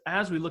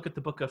as we look at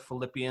the book of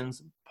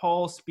Philippians,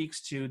 Paul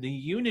speaks to the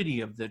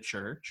unity of the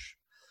church.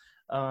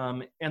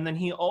 And then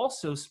he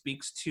also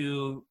speaks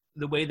to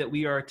the way that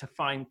we are to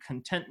find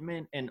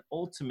contentment and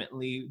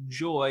ultimately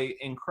joy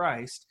in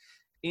Christ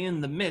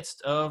in the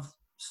midst of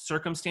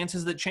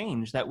circumstances that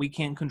change, that we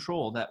can't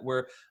control, that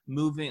are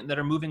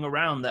moving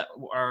around, that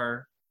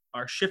are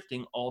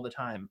shifting all the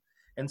time.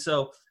 And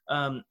so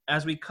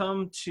as we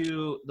come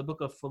to the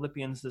book of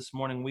Philippians this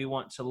morning, we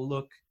want to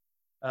look,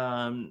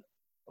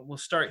 we'll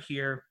start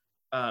here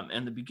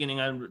in the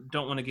beginning. I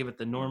don't want to give it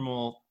the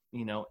normal,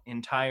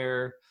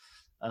 entire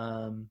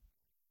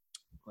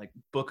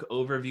book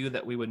overview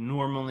that we would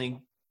normally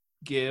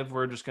give.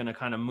 We're just going to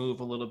kind of move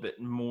a little bit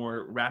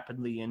more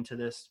rapidly into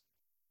this.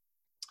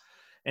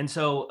 And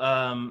so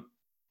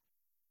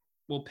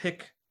we'll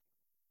pick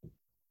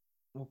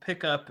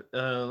up,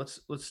 let's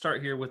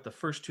start here with the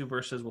first two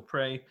verses. We'll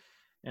pray,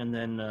 and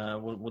then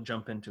we'll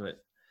jump into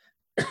it.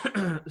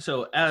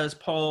 So as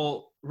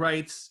Paul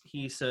writes,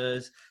 he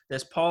says,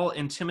 "There's Paul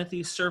and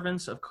Timothy,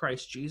 servants of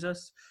Christ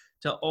Jesus,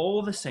 to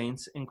all the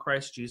saints in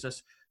Christ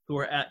Jesus who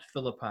are at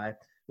Philippi,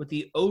 with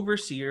the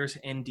overseers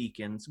and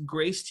deacons,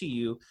 grace to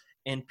you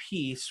and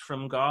peace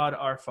from God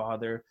our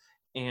Father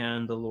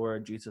and the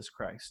Lord Jesus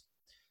Christ."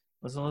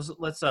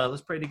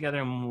 Let's pray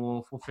together, and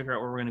we'll figure out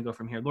where we're going to go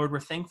from here. Lord,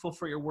 we're thankful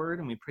for your word,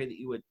 and we pray that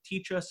you would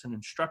teach us and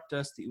instruct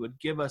us, that you would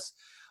give us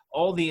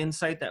all the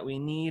insight that we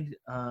need,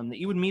 that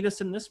you would meet us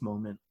in this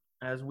moment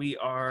as we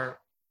are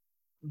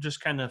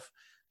just kind of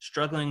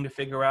struggling to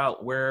figure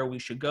out where we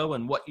should go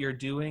and what you're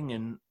doing.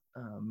 And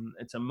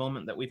it's a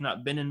moment that we've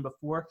not been in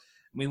before.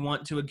 We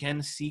want to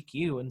again seek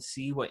you and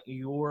see what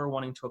you're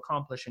wanting to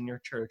accomplish in your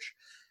church.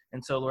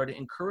 And so, Lord,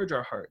 encourage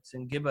our hearts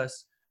and give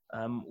us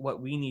what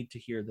we need to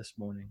hear this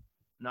morning.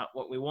 Not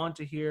what we want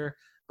to hear,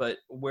 but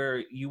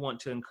where you want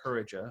to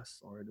encourage us,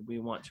 Lord. We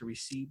want to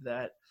receive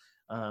that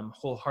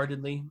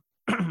wholeheartedly.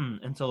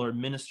 And so, Lord,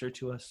 minister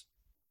to us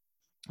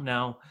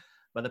now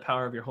by the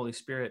power of your Holy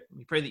Spirit.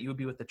 We pray that you would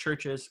be with the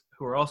churches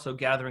who are also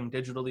gathering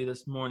digitally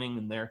this morning,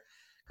 and they're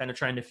kind of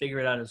trying to figure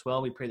it out as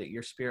well. We pray that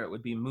your Spirit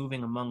would be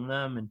moving among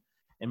them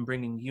and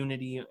bringing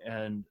unity,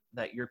 and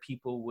that your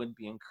people would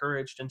be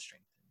encouraged and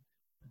strengthened.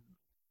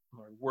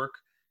 Lord, work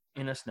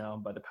in us now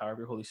by the power of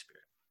your Holy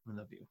Spirit. We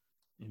love you.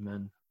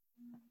 Amen.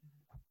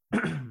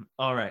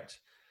 All right.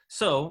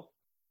 So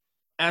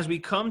as we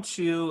come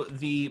to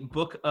the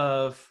book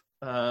of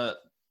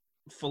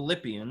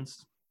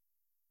Philippians,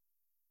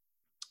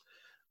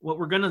 what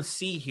we're going to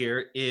see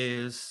here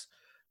is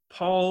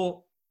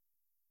Paul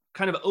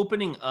kind of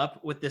opening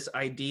up with this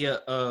idea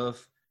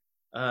of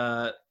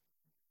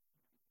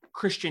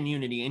Christian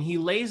unity, and he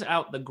lays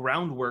out the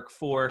groundwork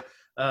for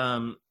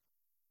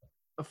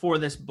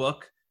this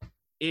book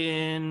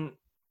in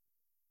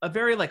a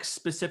very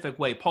specific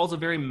way. Paul's a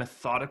very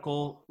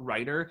methodical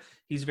writer.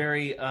 He's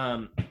very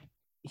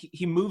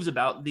he moves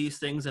about these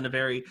things in a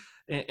very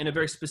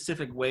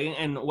specific way,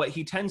 and what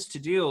he tends to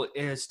do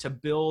is to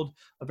build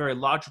a very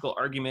logical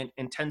argument,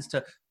 and tends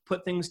to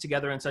put things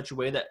together in such a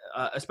way that,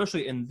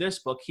 especially in this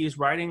book, he's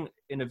writing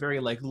in a very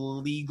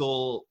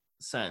legal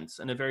sense,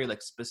 and a very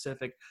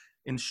specific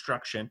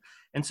instruction.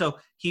 And so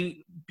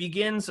he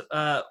begins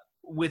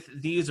with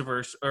these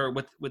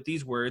with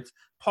these words: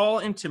 "Paul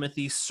and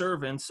Timothy,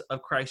 servants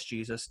of Christ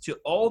Jesus, to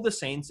all the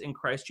saints in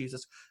Christ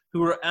Jesus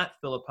who are at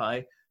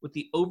Philippi, with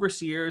the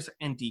overseers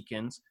and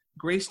deacons,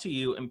 grace to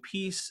you and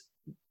peace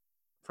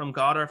from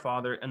God our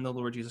Father and the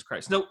Lord Jesus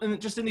Christ." Now,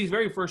 just in these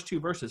very first two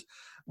verses,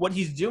 what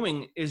he's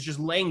doing is just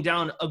laying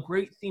down a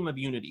great theme of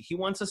unity. He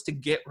wants us to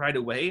get right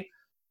away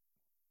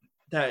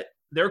that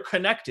they're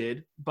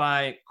connected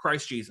by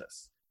Christ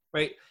Jesus,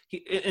 right?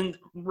 And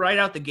right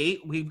out the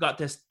gate, we've got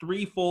this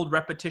threefold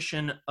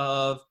repetition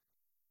of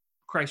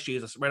Christ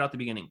Jesus right out the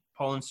beginning.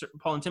 Paul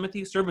and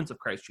Timothy, servants of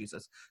Christ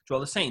Jesus, to all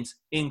the saints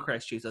in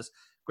Christ Jesus,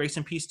 grace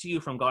and peace to you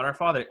from God our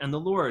Father and the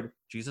Lord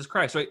Jesus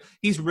Christ, right?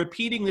 He's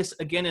repeating this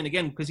again and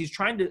again because he's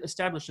trying to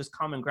establish this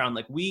common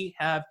ground. We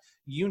have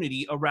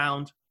unity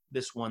around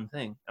this one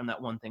thing, and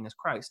that one thing is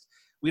Christ.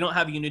 We don't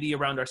have unity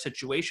around our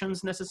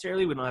situations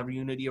necessarily. We don't have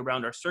unity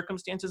around our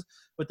circumstances,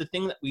 but the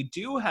thing that we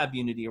do have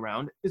unity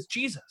around is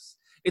Jesus.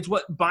 It's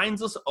what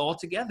binds us all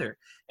together.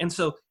 And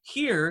so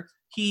here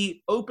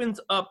he opens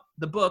up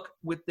the book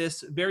with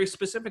this very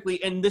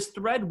specifically, and this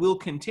thread will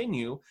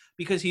continue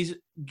because he's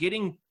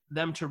getting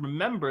them to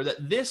remember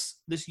that this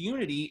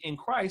unity in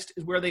Christ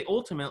is where they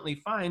ultimately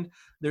find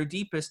their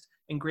deepest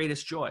and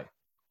greatest joy.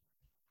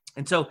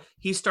 And so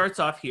he starts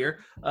off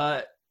here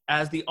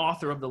as the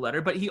author of the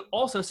letter, but he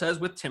also says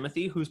with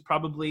Timothy, who is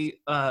probably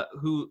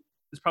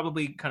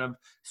kind of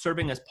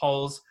serving as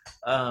Paul's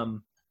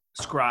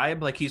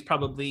scribe. He's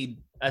probably,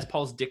 as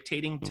Paul's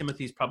dictating,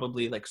 Timothy's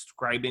probably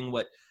scribing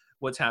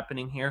what's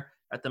happening here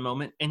at the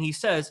moment. And he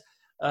says,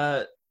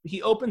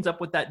 he opens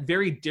up with that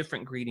very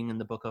different greeting in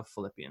the book of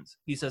Philippians.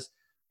 He says,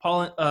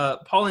 Paul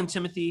and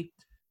Timothy,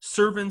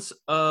 servants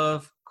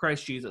of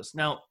Christ Jesus.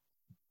 Now,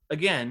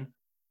 again,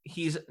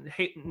 he's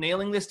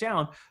nailing this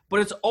down,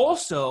 but it's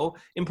also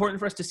important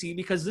for us to see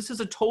because this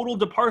is a total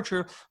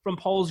departure from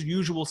Paul's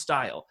usual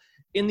style.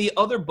 in the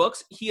other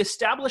books, he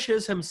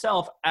establishes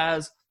himself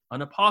as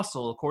an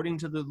apostle according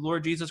to the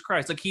Lord Jesus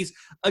Christ. Like he's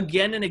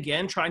again and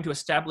again trying to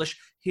establish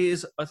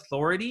his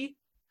authority.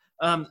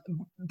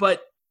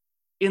 But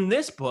in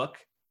this book,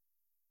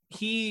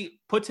 he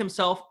puts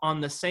himself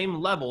on the same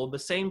level, the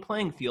same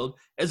playing field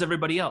as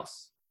everybody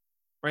else,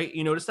 right?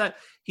 You notice that?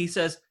 He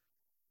says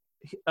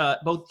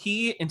both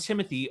he and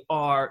Timothy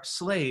are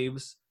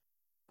slaves,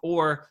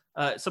 or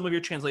some of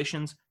your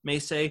translations may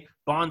say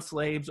bond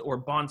slaves or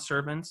bond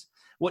servants.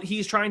 What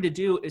he's trying to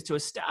do is to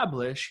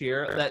establish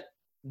here that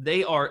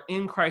they are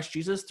in Christ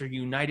Jesus, they're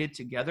united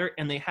together,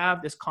 and they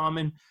have this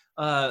common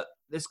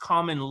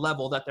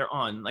level that they're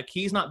on. Like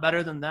he's not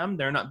better than them,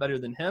 they're not better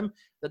than him,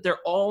 that they're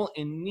all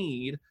in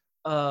need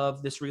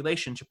of this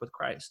relationship with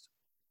Christ.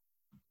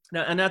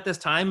 Now, and at this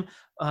time,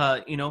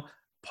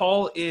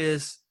 Paul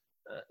is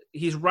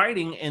he's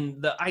writing,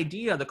 and the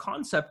idea, the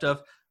concept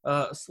of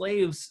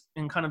slaves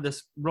in kind of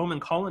this Roman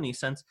colony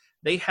sense,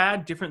 they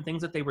had different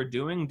things that they were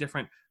doing,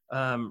 different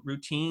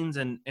routines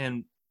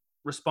and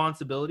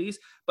responsibilities.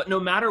 But no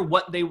matter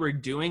what they were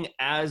doing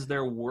as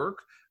their work,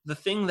 the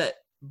thing that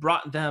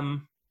brought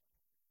them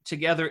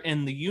together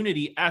in the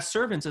unity as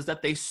servants is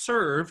that they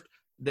served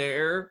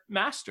their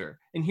master.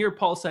 And here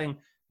Paul's saying,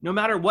 no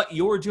matter what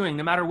you're doing,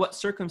 no matter what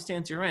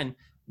circumstance you're in,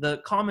 the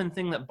common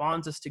thing that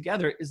bonds us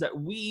together is that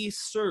we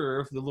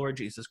serve the Lord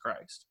Jesus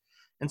Christ.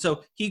 And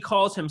so he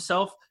calls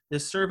himself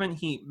this servant.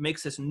 He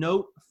makes this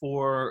note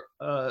for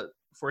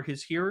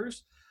his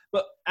hearers.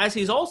 But as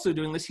he's also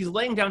doing this, he's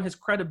laying down his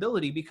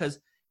credibility because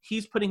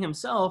he's putting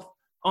himself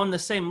on the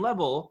same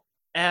level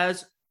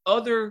as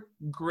other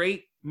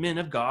great men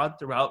of God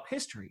throughout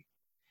history.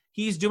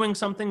 He's doing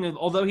something,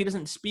 although he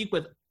doesn't speak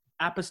with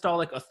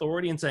apostolic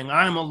authority and saying,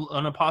 I'm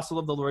an apostle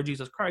of the Lord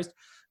Jesus Christ,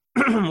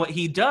 what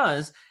he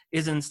does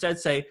is instead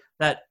say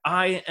that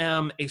I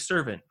am a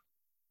servant.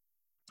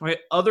 Right?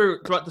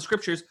 Throughout the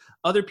scriptures,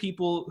 other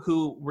people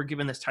who were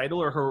given this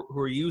title or who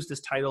were used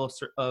this title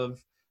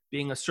of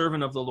being a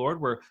servant of the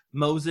Lord were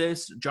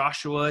Moses,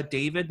 Joshua,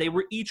 David. They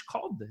were each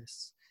called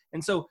this.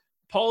 And so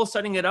Paul is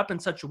setting it up in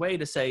such a way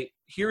to say,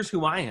 here's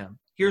who I am.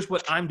 Here's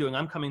what I'm doing.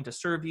 I'm coming to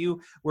serve you.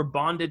 We're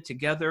bonded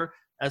together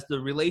as the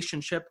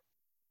relationship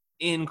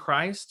in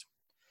Christ.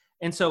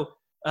 And so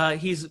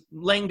he's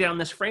laying down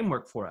this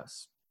framework for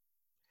us.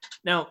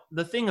 Now,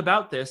 the thing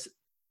about this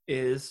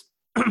is,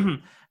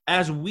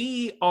 as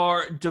we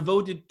are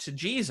devoted to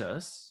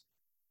Jesus,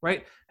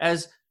 right,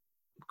 as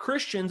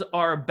Christians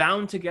are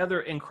bound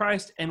together in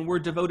Christ and we're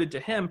devoted to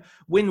him,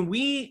 when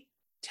we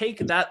take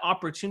that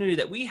opportunity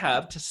that we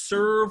have to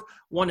serve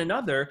one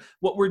another,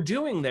 what we're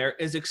doing there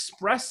is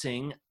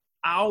expressing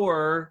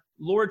our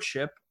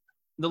lordship,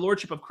 the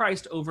lordship of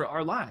Christ over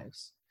our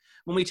lives.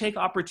 When we take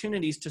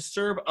opportunities to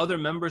serve other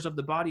members of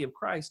the body of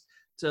Christ,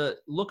 to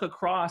look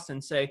across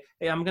and say,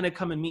 hey, I'm going to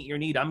come and meet your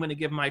need. I'm going to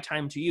give my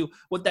time to you.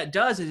 What that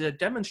does is it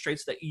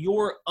demonstrates that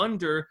you're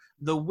under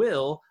the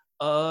will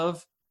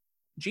of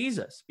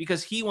Jesus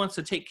because he wants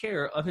to take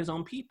care of his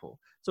own people.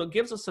 So it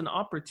gives us an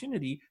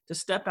opportunity to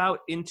step out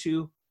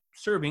into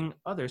serving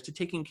others, to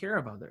taking care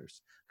of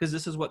others, because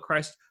this is what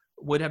Christ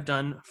would have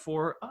done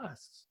for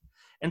us.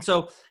 And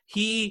so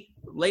he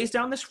lays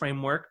down this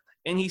framework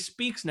and he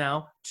speaks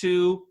now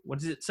to, what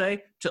does it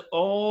say? To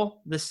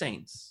all the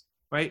saints.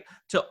 Right?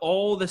 To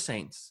all the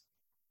saints.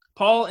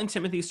 Paul and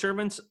Timothy,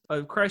 servants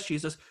of Christ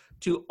Jesus,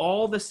 to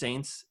all the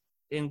saints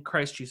in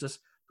Christ Jesus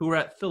who are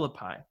at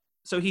Philippi.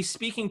 So he's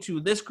speaking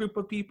to this group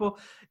of people.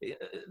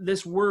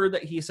 This word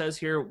that he says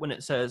here, when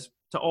it says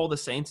to all the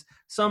saints,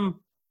 some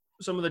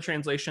of the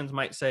translations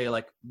might say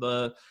like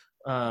the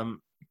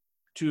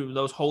to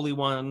those holy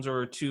ones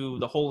or to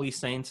the holy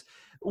saints.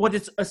 What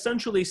it's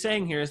essentially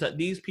saying here is that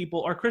these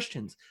people are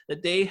Christians,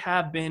 that they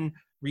have been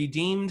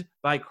redeemed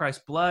by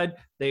Christ's blood.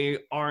 They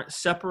aren't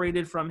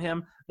separated from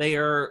him. They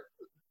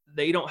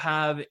don't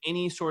have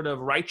any sort of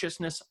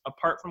righteousness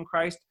apart from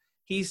Christ.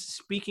 He's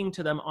speaking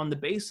to them on the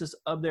basis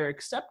of their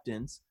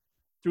acceptance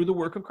through the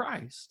work of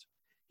Christ.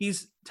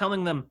 He's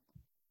telling them,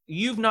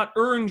 you've not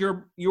earned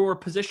your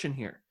position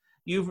here.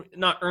 You've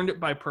not earned it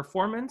by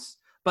performance,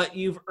 but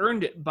you've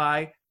earned it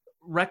by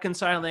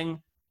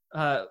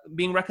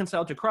being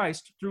reconciled to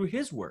Christ through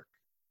his work.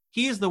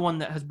 He is the one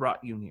that has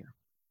brought you near.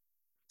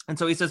 And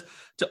so he says,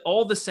 to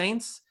all the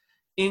saints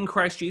in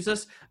Christ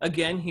Jesus,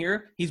 again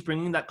here, he's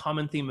bringing that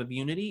common theme of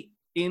unity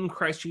in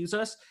Christ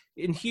Jesus.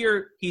 And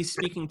here he's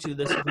speaking to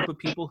this group of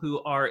people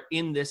who are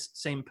in this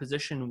same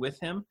position with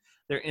him.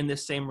 They're in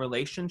this same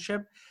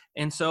relationship.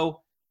 And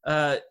so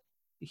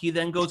he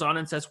then goes on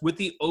and says, with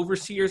the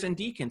overseers and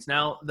deacons.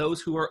 Now, those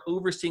who are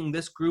overseeing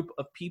this group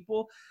of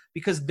people,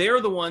 because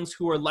they're the ones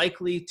who are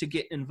likely to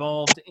get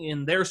involved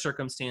in their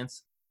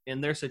circumstance,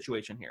 in their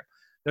situation here.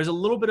 There's a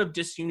little bit of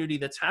disunity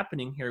that's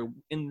happening here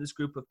in this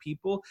group of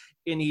people,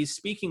 and he's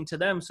speaking to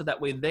them so that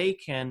way they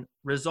can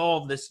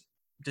resolve this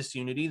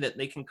disunity, that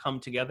they can come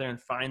together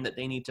and find that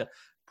they need to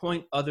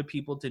point other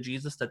people to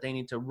Jesus, that they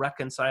need to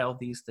reconcile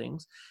these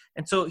things.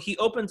 And so he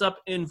opens up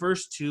in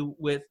verse 2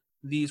 with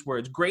these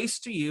words, grace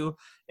to you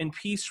and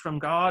peace from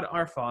God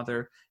our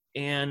Father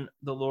and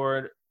the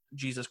Lord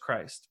Jesus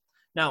Christ.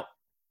 Now,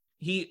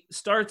 he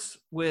starts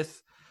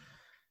with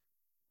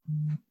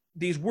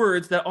these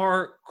words that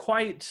are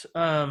quite,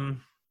 I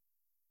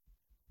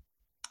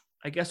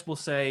guess we'll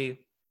say,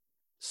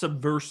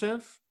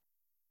 subversive.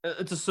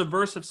 It's a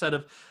subversive set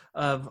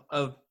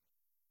of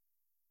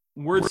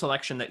word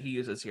selection that he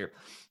uses here,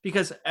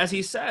 because as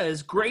he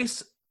says,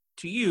 grace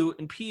to you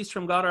and peace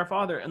from God our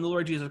Father and the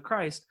Lord Jesus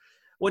Christ,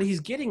 what he's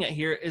getting at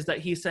here is that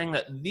he's saying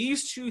that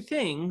these two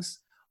things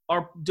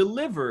are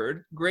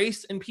delivered,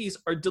 grace and peace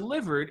are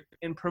delivered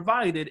and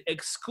provided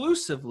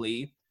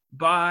exclusively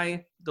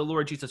by the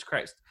Lord Jesus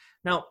Christ.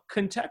 Now,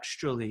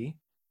 contextually,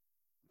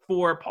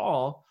 for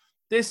Paul,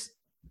 this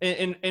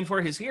and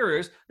for his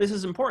hearers, this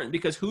is important,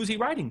 because who's he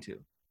writing to?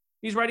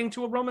 He's writing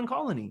to a Roman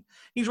colony.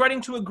 He's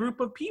writing to a group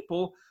of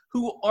people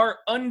who are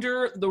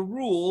under the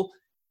rule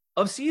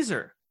of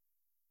Caesar.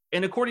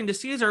 And according to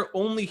Caesar,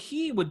 only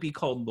he would be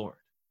called Lord.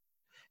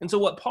 And so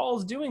what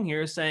Paul's doing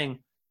here is saying,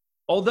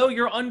 although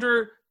you're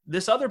under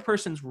this other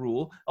person's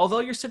rule, although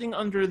you're sitting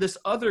under this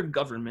other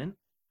government,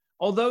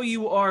 although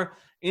you are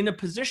in a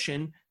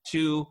position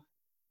to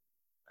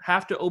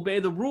have to obey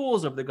the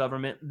rules of the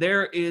government,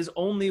 there is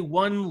only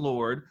one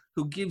Lord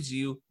who gives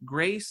you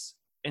grace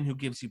and who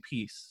gives you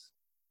peace.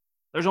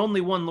 There's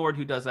only one Lord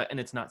who does that, and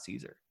it's not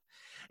Caesar.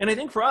 And I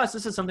think for us,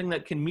 this is something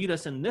that can meet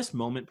us in this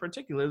moment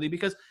particularly,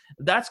 because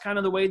that's kind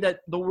of the way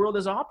that the world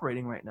is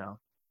operating right now,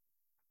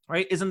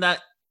 right? Isn't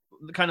that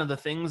kind of the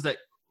things that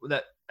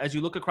as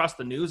you look across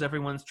the news,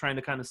 everyone's trying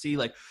to kind of see,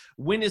 like,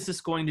 when is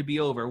this going to be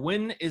over?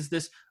 When is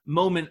this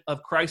moment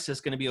of crisis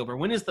going to be over?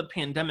 When is the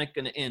pandemic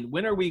going to end?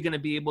 When are we going to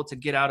be able to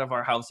get out of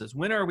our houses?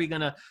 When are we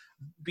going to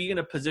be in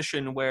a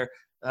position where,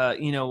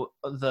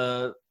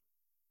 the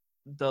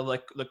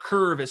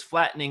curve is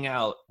flattening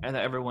out, and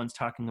that everyone's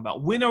talking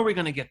about? When are we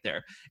going to get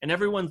there? And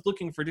everyone's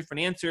looking for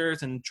different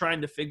answers and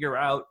trying to figure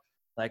out,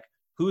 like,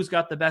 who's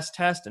got the best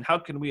test and how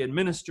can we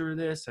administer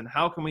this and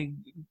how can we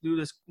do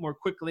this more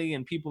quickly?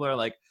 And people are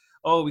like,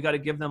 oh, we got to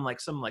give them like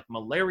some like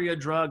malaria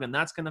drug, and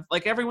that's going to,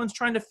 like, everyone's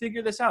trying to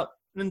figure this out.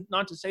 And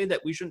not to say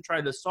that we shouldn't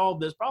try to solve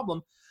this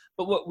problem,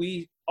 but what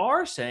we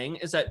are saying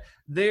is that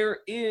there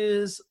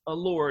is a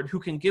Lord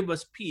who can give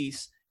us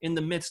peace in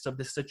the midst of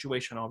this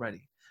situation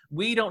already.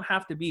 We don't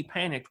have to be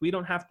panicked. We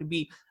don't have to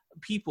be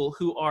people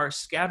who are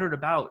scattered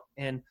about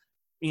and,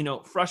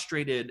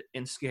 frustrated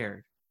and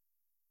scared.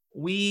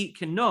 We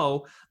can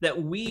know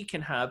that we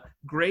can have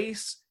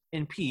grace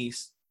and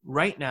peace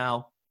right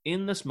now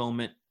in this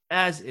moment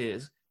as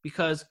is,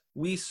 because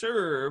we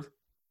serve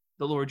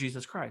the Lord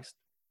Jesus Christ.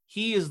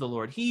 He is the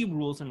Lord. He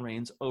rules and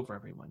reigns over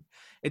everyone.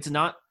 It's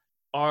not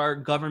our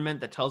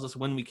government that tells us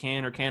when we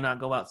can or cannot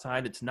go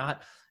outside. It's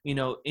not,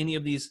 any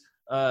of these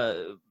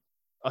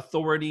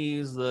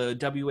authorities, the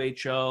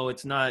WHO.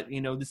 It's not, the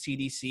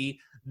CDC.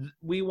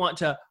 We want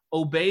to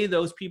obey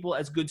those people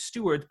as good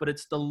stewards, but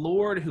it's the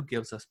Lord who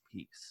gives us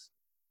peace.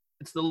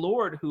 It's the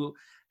Lord who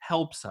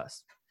helps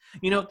us.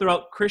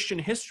 Throughout Christian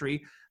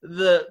history,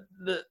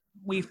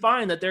 we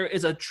find that there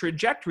is a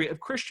trajectory of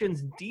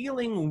Christians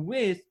dealing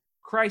with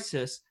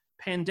crisis,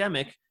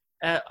 pandemic,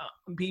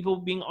 people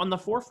being on the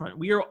forefront.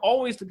 We are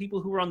always the people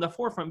who are on the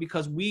forefront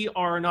because we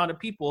are not a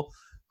people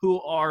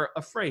who are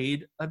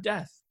afraid of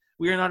death.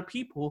 We are not a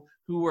people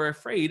who are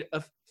afraid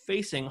of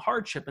facing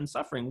hardship and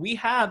suffering. We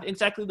have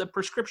exactly the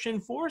prescription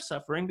for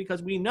suffering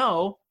because we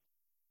know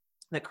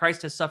that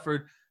Christ has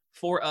suffered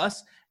for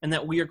us and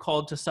that we are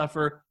called to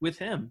suffer with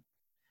him.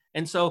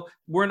 And so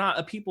we're not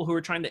a people who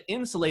are trying to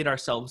insulate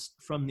ourselves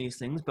from these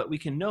things, but we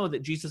can know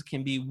that Jesus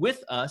can be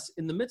with us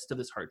in the midst of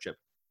this hardship.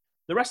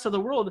 The rest of the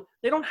world,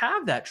 they don't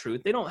have that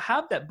truth. They don't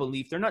have that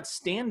belief. They're not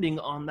standing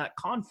on that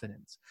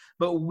confidence,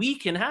 but we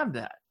can have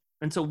that.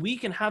 And so we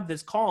can have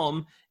this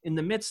calm in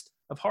the midst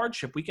of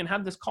hardship. We can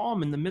have this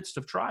calm in the midst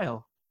of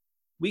trial.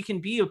 We can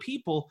be a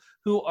people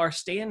who are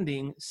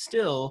standing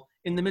still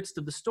in the midst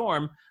of the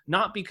storm,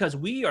 not because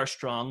we are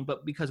strong,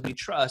 but because we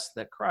trust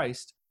that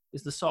Christ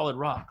is the solid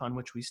rock on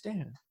which we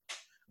stand.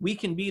 We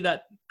can be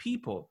that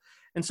people.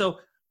 And so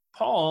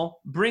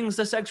Paul brings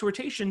this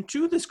exhortation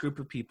to this group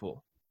of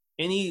people,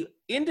 and he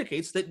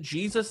indicates that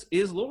Jesus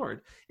is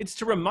Lord. It's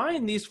to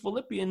remind these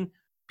Philippian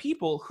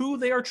people who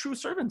they are true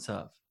servants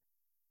of.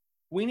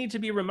 We need to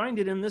be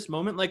reminded in this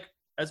moment, like,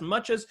 as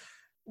much as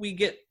we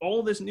get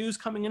all this news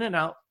coming in and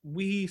out,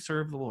 we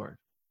serve the Lord.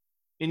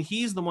 And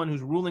he's the one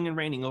who's ruling and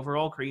reigning over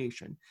all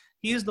creation.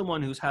 He is the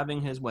one who's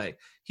having his way.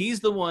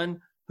 He's the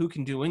one who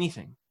can do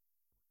anything.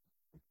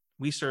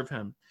 We serve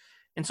him.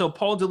 And so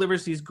Paul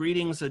delivers these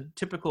greetings, a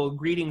typical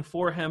greeting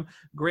for him: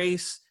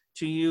 grace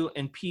to you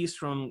and peace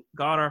from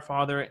God our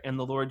Father and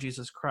the Lord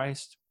Jesus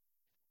Christ.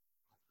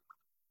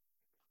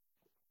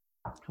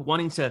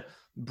 Wanting to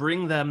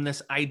bring them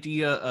this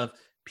idea of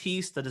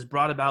peace that is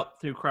brought about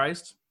through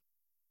Christ.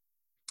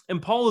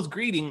 And Paul's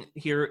greeting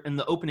here in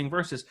the opening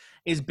verses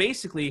is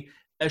basically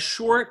a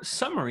short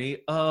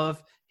summary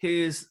of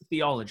his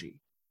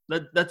theology.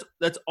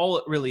 That's all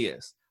it really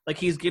is. Like,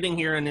 he's getting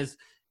here in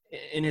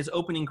his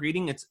opening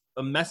greeting, it's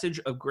a message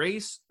of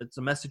grace. It's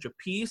a message of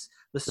peace.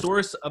 The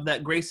source of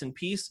that grace and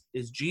peace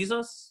is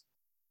Jesus.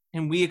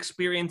 And we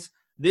experience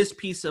this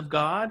peace of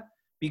God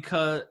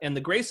and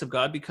the grace of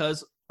God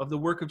because of the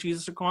work of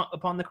Jesus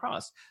upon the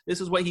cross.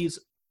 This is what he's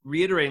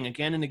reiterating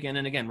again and again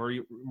and again.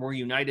 We're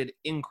united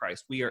in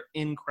Christ. We are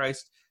in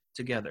Christ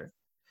together.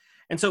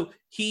 And so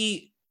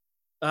he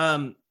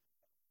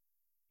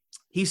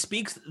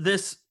speaks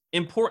this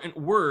important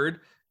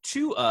word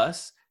to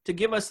us to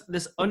give us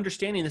this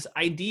understanding, this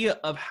idea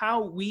of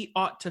how we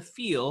ought to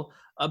feel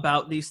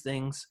about these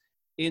things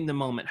in the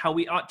moment, how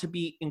we ought to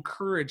be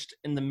encouraged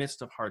in the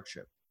midst of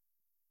hardship.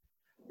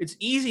 It's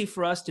easy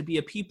for us to be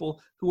a people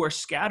who are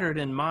scattered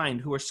in mind,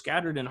 who are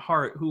scattered in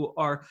heart, who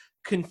are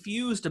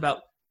confused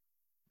about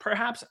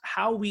perhaps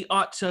how we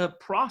ought to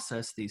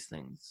process these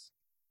things,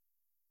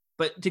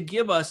 but to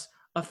give us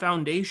a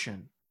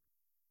foundation,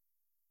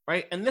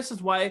 right? And this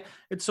is why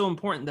it's so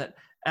important that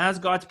as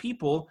God's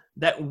people,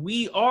 that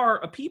we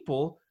are a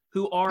people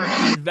who are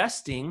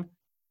investing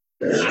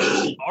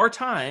our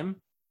time,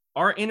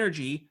 our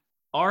energy,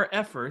 our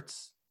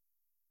efforts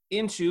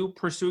into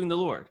pursuing the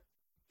Lord.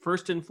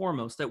 First and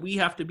foremost, that we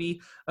have to be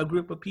a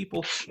group of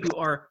people who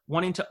are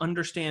wanting to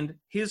understand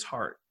his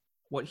heart,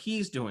 what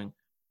he's doing,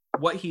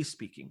 what he's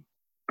speaking,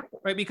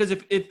 right? Because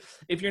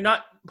if you're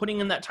not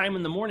putting in that time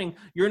in the morning,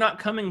 you're not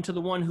coming to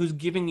the one who's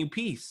giving you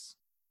peace,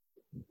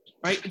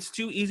 right? It's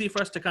too easy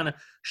for us to kind of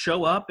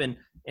show up and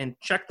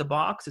check the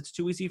box. It's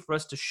too easy for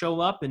us to show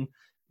up and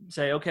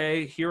say,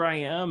 okay, here I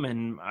am,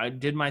 and I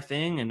did my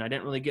thing, and I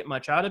didn't really get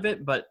much out of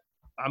it, but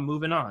I'm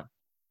moving on.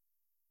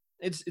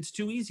 It's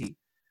too easy.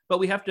 But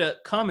we have to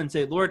come and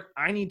say, Lord,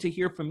 I need to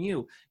hear from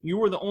you.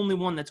 You are the only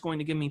one that's going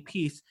to give me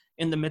peace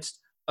in the midst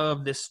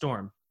of this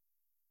storm.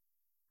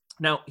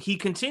 Now, he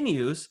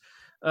continues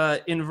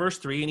in verse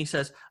 3, and he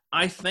says,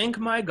 I thank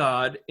my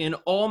God in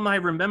all my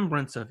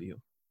remembrance of you,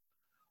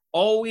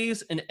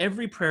 always in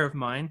every prayer of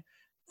mine,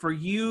 for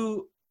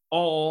you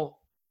all,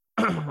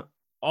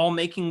 all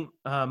making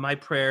my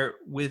prayer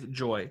with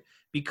joy,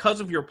 because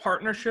of your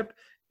partnership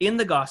in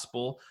the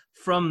gospel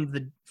from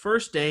the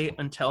first day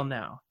until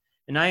now.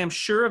 And I am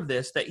sure of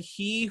this, that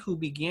he who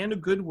began a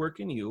good work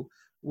in you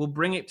will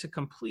bring it to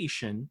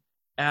completion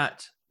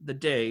at the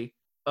day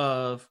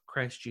of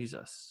Christ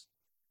Jesus.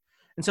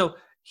 And so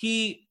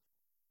he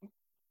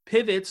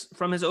pivots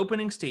from his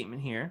opening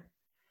statement here,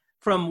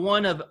 from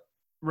one of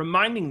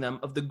reminding them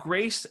of the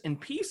grace and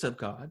peace of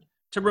God,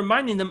 to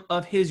reminding them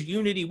of his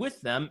unity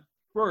with them,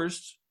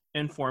 first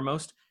and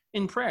foremost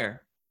in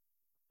prayer.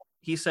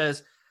 He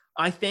says,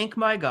 I thank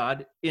my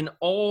God in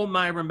all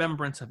my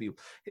remembrance of you.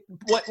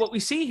 What we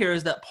see here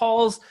is that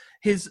Paul's,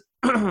 his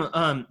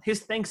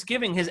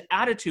thanksgiving, his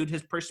attitude,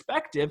 his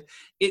perspective,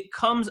 it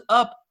comes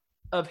up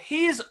of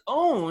his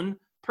own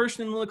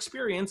personal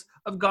experience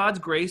of God's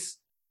grace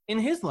in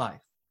his life.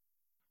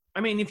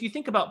 I mean, if you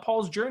think about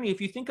Paul's journey, if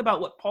you think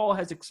about what Paul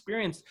has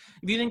experienced,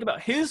 if you think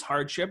about his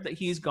hardship that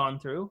he's gone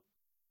through,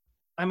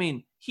 I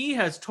mean, he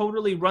has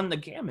totally run the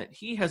gamut.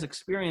 He has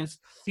experienced,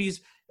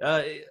 he's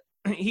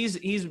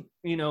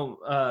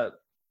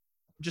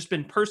just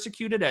been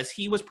persecuted as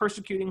he was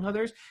persecuting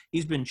others.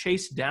 He's been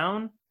chased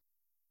down.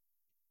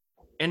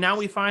 And now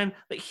we find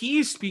that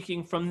he's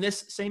speaking from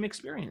this same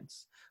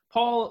experience.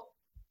 Paul,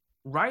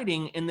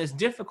 writing in this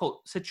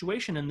difficult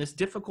situation, in this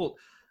difficult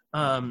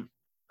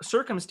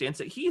circumstance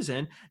that he's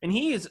in, and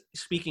he is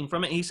speaking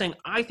from it. He's saying,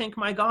 I thank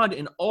my God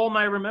in all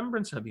my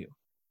remembrance of you.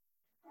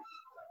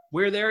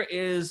 Where there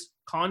is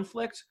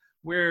conflict,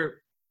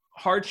 where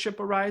hardship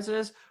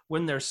arises,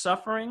 when there's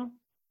suffering,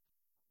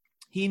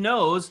 he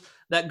knows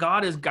that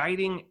God is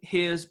guiding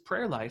his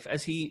prayer life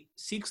as he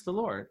seeks the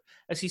Lord,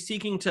 as he's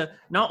seeking to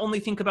not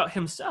only think about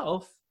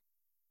himself,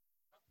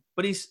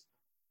 but he's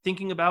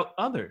thinking about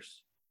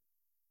others.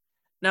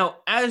 Now,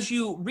 as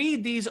you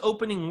read these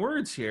opening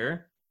words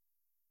here,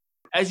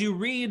 as you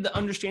read the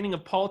understanding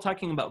of Paul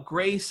talking about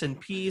grace and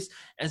peace,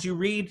 as you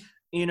read,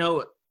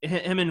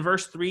 him in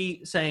verse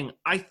 3 saying,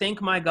 I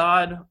thank my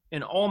God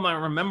in all my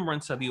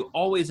remembrance of you,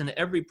 always in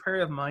every prayer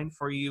of mine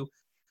for you,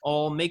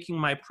 all making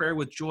my prayer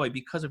with joy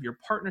because of your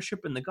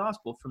partnership in the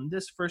gospel from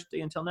this first day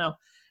until now.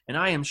 And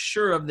I am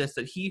sure of this,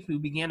 that he who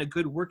began a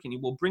good work in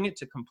you will bring it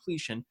to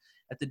completion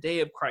at the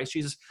day of Christ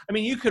Jesus. I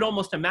mean, you could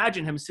almost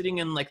imagine him sitting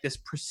in like this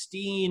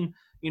pristine,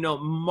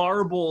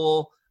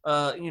 marble,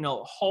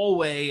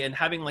 hallway, and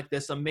having like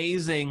this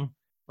amazing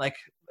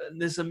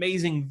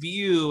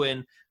view,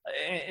 and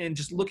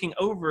just looking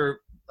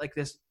over like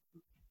this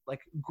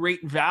like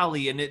great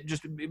valley, and it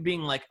just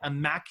being like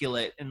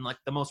immaculate and like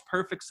the most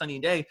perfect sunny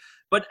day.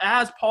 But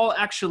as Paul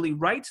actually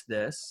writes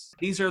this,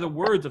 these are the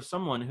words of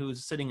someone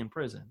who's sitting in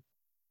prison,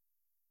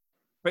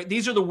 right?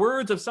 These are the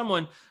words of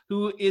someone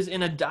who is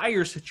in a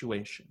dire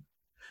situation.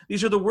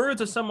 These are the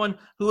words of someone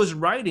who is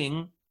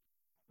writing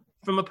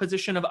from a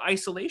position of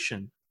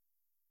isolation,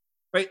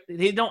 right?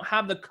 They don't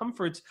have the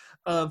comforts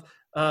of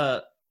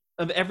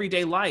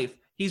everyday life.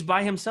 He's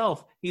by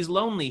himself. He's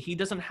lonely. He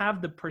doesn't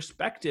have the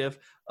perspective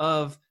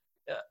of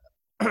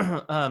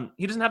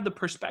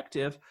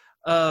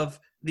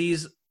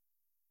these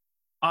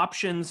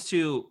options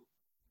to,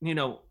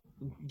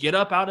 get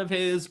up out of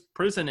his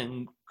prison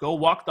and go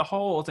walk the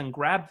halls and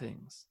grab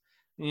things.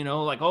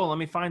 Let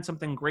me find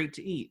something great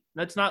to eat.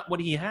 That's not what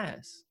he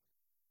has.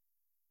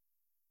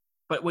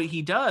 But what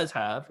he does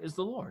have is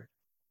the Lord.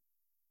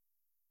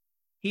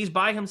 He's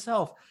by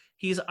himself.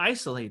 He's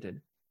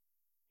isolated.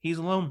 He's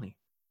lonely.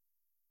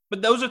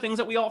 But those are things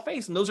that we all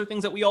face, and those are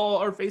things that we all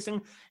are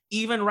facing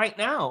even right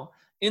now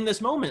in this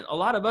moment. A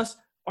lot of us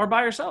are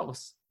by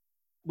ourselves.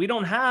 We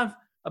don't have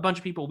a bunch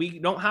of people. We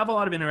don't have a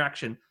lot of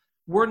interaction.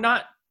 We're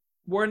not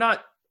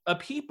a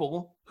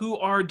people who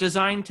are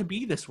designed to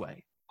be this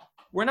way.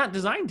 We're not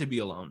designed to be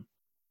alone,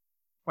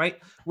 right?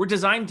 We're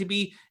designed to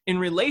be in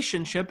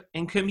relationship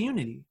and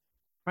community,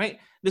 right?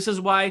 This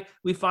is why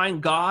we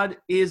find God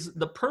is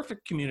the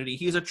perfect community.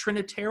 He's a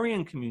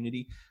Trinitarian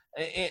community,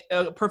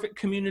 a perfect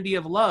community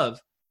of love.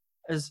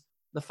 As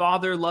the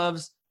Father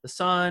loves the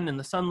Son and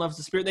the Son loves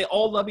the Spirit, they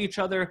all love each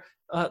other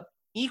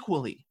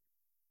equally.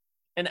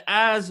 And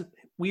as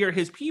we are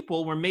his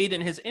people, we're made in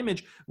his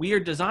image, we are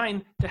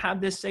designed to have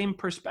this same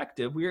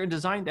perspective. We are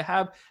designed to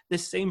have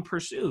this same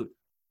pursuit,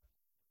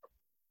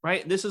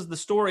 right? This is the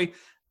story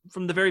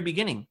from the very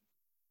beginning,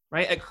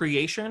 right? At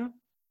creation,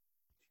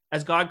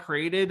 as God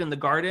created in the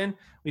garden,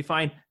 we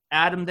find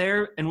Adam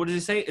there. And what does he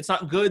say? It's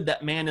not good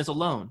that man is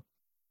alone.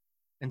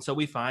 And so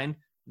we find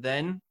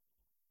then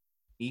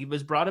Eve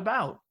is brought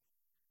about.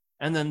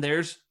 And then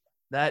there's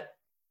that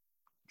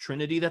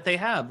Trinity that they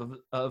have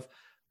of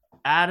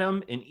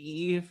Adam and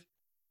Eve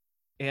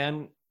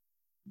and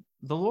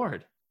the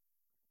Lord,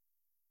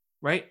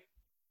 right?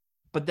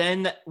 But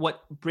then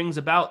what brings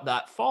about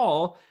that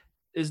fall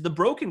is the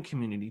broken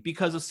community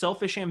because of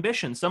selfish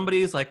ambition.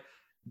 Somebody is like,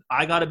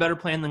 I got a better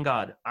plan than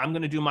God. I'm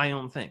going to do my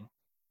own thing.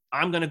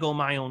 I'm going to go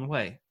my own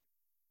way.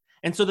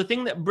 And so the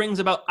thing that brings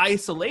about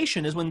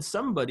isolation is when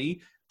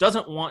somebody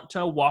doesn't want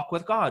to walk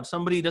with God.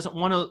 Somebody doesn't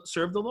want to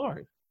serve the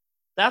Lord.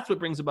 That's what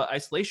brings about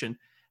isolation.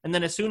 And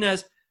then as soon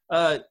as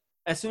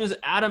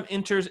Adam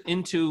enters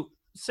into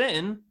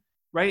sin,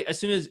 right? As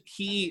soon as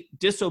he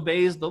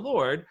disobeys the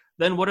Lord,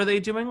 then what are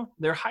they doing?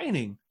 They're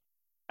hiding.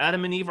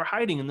 Adam and Eve are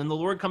hiding. And then the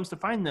Lord comes to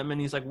find them and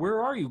he's like,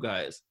 where are you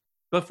guys?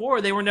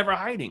 Before they were never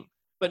hiding,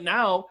 but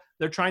now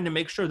they're trying to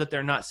make sure that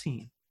they're not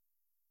seen,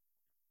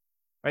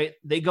 right?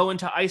 They go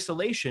into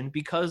isolation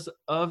because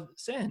of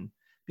sin,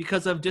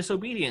 because of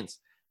disobedience.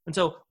 And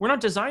so we're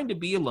not designed to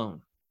be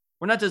alone.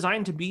 We're not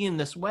designed to be in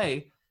this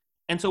way.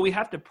 And so we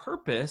have to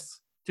purpose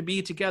to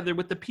be together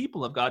with the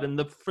people of God. And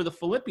for the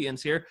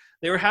Philippians here,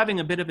 they were having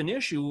a bit of an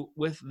issue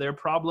with their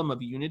problem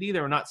of unity.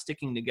 They were not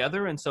sticking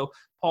together. And so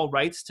Paul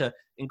writes to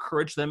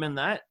encourage them in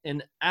that.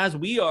 And as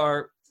we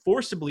are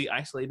forcibly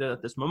isolated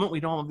at this moment, we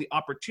don't have the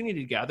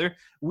opportunity to gather.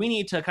 We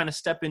need to kind of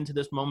step into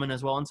this moment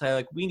as well and say,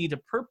 like, we need to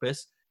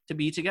purpose to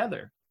be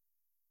together.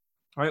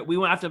 All right.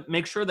 We have to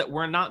make sure that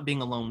we're not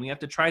being alone. We have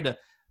to try to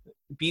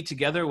be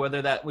together,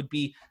 whether that would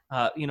be,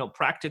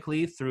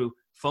 practically through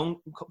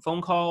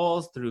phone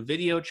calls, through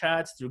video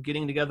chats, through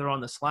getting together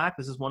on the Slack.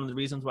 This is one of the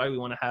reasons why we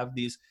want to have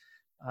these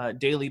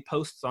daily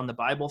posts on the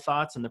Bible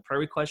Thoughts and the prayer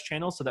request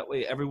channel, so that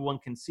way everyone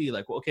can see,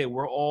 like, well, okay,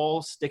 we're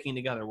all sticking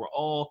together. We're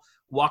all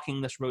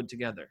walking this road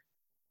together.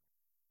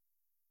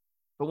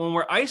 But when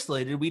we're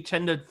isolated, we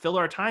tend to fill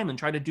our time and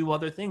try to do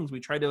other things. We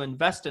try to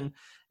invest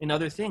in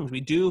other things.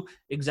 We do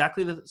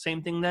exactly the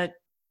same thing that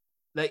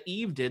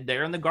Eve did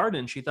there in the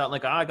garden. She thought,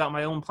 like, I got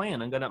my own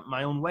plan. I got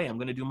my own way. I'm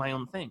going to do my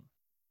own thing.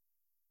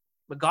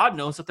 But God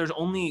knows that there's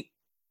only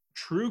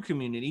true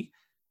community,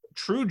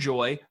 true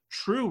joy,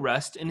 true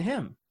rest in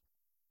him.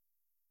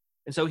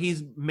 And so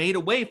he's made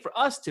a way for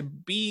us to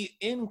be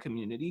in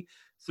community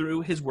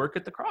through his work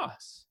at the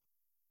cross.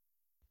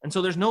 And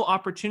so there's no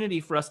opportunity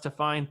for us to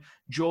find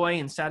joy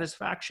and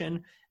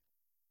satisfaction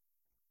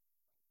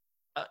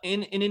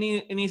in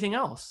anything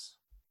else.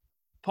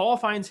 Paul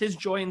finds his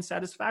joy and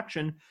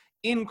satisfaction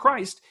in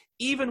Christ,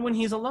 even when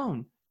he's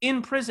alone,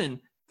 in prison,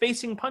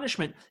 facing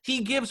punishment. He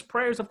gives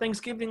prayers of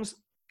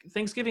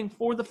thanksgiving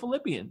for the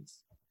Philippians,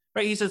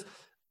 right? He says,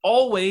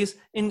 always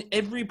in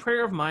every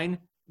prayer of mine,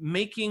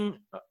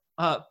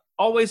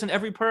 always in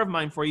every prayer of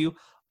mine for you,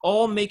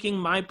 all making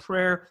my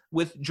prayer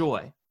with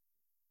joy,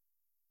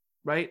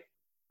 right?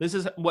 This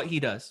is what he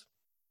does.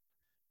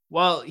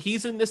 While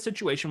he's in this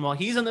situation, while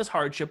he's in this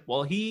hardship,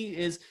 while he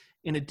is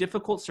in a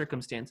difficult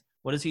circumstance,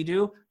 what does he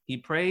do? He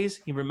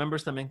prays, he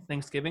remembers them in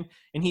thanksgiving,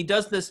 and he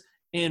does this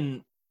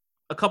in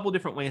a couple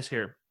different ways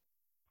here.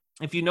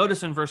 If you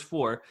notice in verse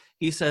 4,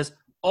 he says,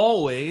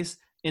 always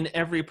in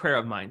every prayer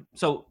of mine.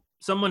 So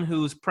someone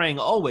who's praying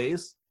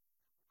always,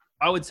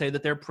 I would say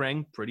that they're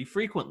praying pretty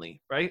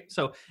frequently, right?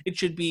 So it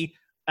should be,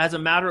 as a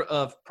matter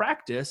of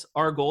practice,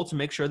 our goal to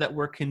make sure that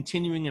we're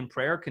continuing in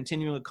prayer,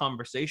 continuing a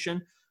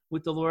conversation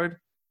with the Lord,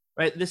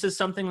 right? This is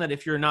something that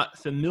if you're not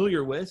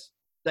familiar with,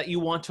 that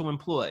you want to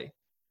employ,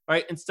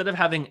 right? Instead of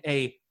having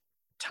a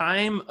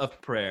time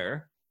of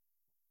prayer,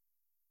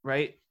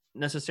 right,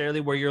 necessarily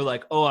where you're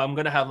like, oh, I'm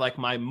going to have like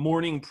my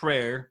morning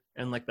prayer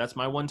and like that's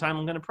my one time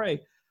I'm going to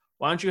pray.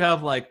 Why don't you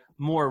have like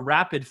more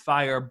rapid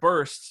fire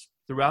bursts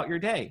throughout your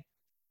day,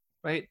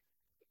 right?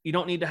 You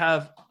don't need to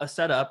have a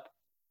setup.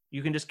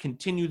 You can just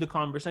continue the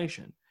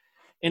conversation.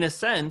 In a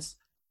sense,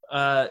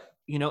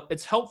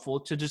 it's helpful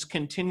to just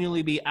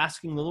continually be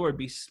asking the Lord,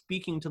 be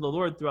speaking to the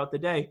Lord throughout the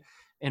day.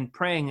 and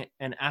praying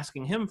and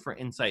asking him for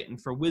insight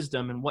and for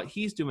wisdom and what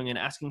he's doing and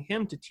asking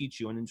him to teach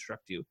you and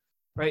instruct you,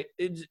 right?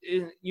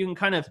 You can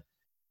kind of,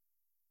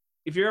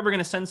 if you're ever going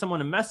to send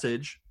someone a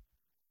message,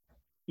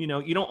 you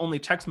don't only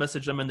text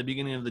message them in the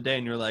beginning of the day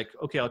and you're like,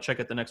 okay, I'll check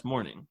it the next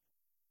morning,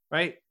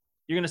 right?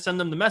 You're going to send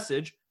them the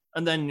message,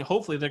 and then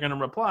hopefully they're going to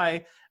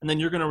reply, and then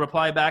you're going to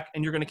reply back,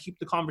 and you're going to keep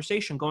the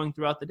conversation going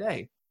throughout the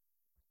day.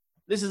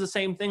 This is the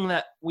same thing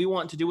that we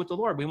want to do with the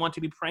Lord. We want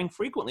to be praying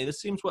frequently.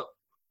 This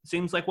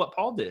seems like what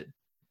Paul did.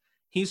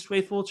 He's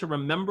faithful to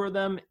remember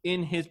them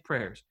in his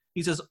prayers.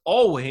 He says,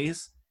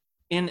 always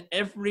in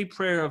every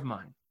prayer of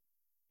mine.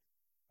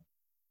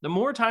 The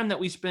more time that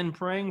we spend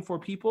praying for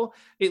people,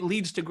 it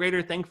leads to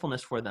greater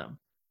thankfulness for them.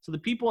 So the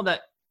people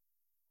that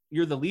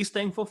you're the least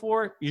thankful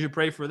for, you should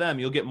pray for them.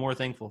 You'll get more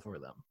thankful for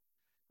them,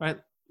 right?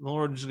 The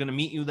Lord is going to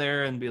meet you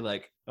there and be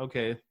like,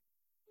 okay,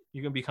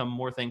 you're going to become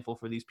more thankful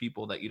for these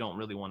people that you don't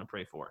really want to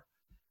pray for,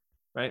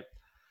 right?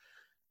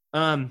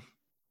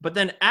 But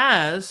then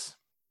as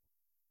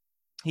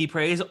he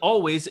prays,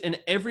 always in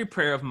every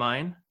prayer of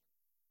mine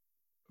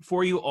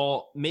for you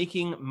all,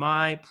 making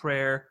my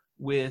prayer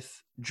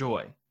with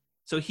joy.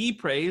 So he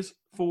prays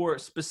for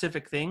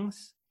specific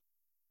things.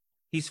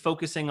 He's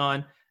focusing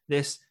on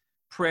this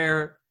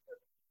prayer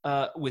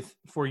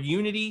for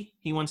unity.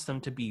 He wants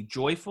them to be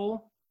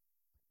joyful.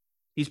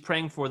 He's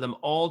praying for them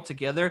all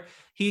together.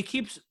 He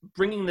keeps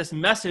bringing this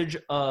message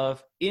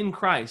of in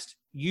Christ,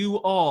 you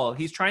all.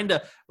 He's trying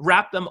to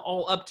wrap them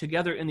all up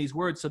together in these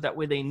words so that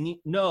way they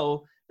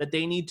know that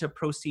they need to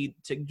proceed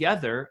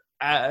together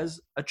as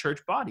a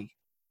church body.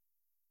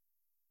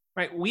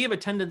 Right? We have a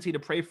tendency to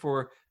pray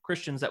for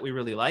Christians that we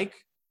really like,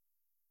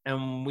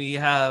 and we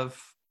have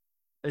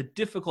a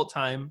difficult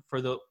time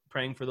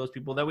praying for those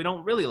people that we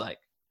don't really like.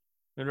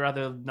 We'd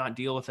rather not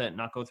deal with it,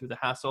 not go through the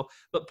hassle.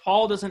 But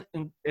Paul doesn't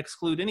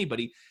exclude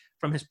anybody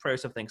from his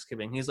prayers of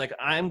thanksgiving. He's like,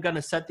 I'm going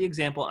to set the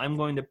example. I'm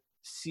going to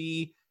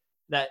see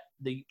that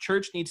the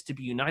church needs to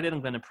be united.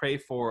 I'm going to pray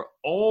for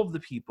all of the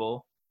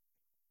people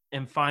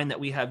and find that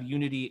we have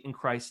unity in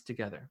Christ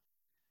together.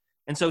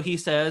 And so he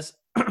says,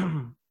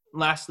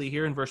 lastly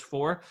here in verse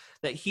 4,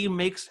 that he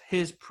makes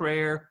his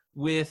prayer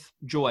with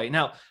joy.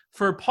 Now,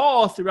 for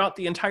Paul, throughout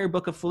the entire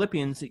book of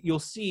Philippians, you'll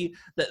see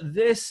that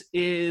this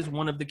is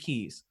one of the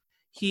keys.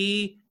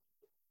 He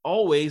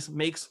always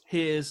makes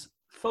his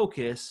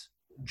focus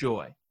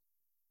joy,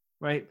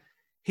 right?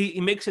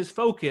 He makes his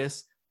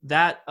focus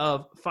that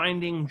of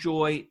finding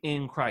joy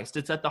in Christ.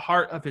 It's at the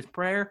heart of his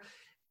prayer.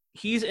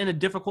 He's in a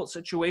difficult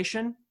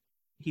situation.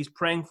 He's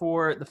praying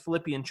for the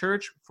Philippian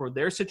church, for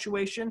their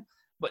situation,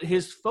 but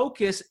his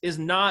focus is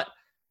not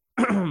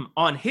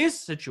on his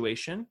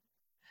situation.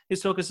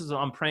 His focus is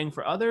on praying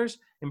for others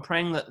and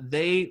praying that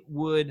they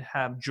would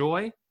have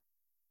joy.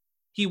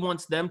 He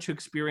wants them to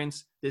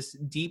experience this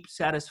deep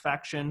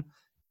satisfaction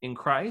in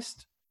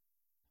Christ.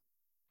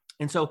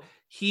 And so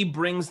he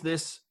brings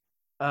this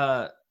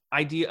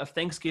idea of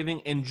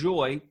thanksgiving and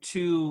joy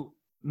to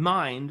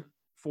mind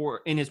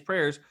in his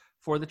prayers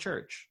for the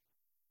church.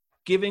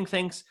 Giving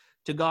thanks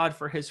to God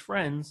for his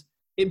friends,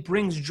 it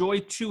brings joy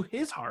to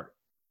his heart.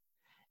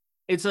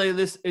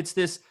 It's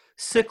this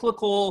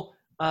cyclical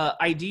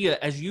idea.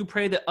 As you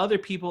pray that other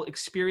people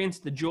experience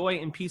the joy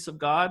and peace of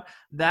God,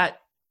 that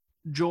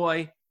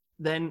joy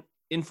then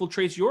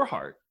infiltrates your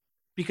heart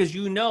because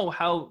you know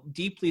how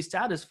deeply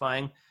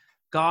satisfying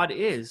God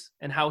is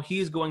and how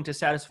he's going to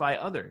satisfy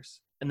others.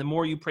 And the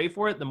more you pray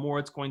for it, the more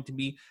it's going to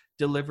be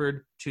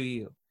delivered to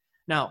you.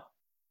 Now,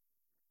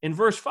 in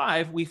verse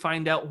 5, we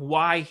find out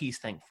why he's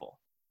thankful,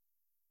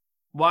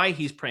 why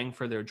he's praying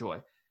for their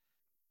joy.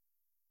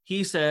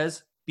 He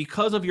says,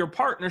 because of your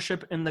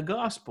partnership in the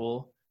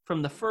gospel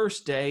from the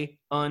first day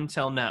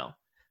until now.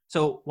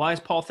 So why is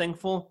Paul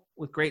thankful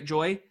with great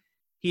joy?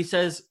 He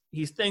says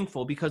he's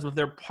thankful because of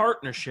their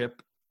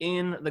partnership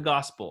in the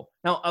gospel.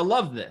 Now, I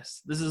love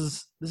this. This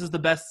is the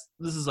best.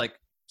 This is like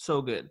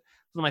so good.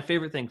 This is my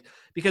favorite things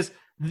because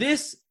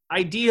this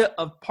idea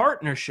of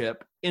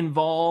partnership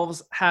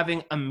involves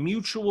having a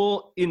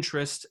mutual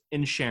interest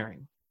in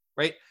sharing,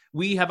 right?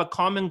 We have a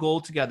common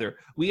goal together.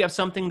 We have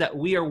something that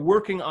we are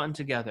working on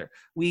together.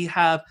 We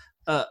have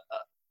a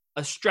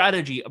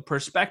strategy, a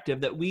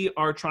perspective that we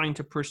are trying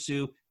to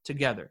pursue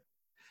together.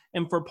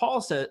 And for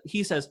Paul,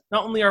 he says,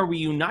 not only are we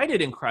united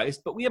in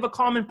Christ, but we have a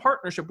common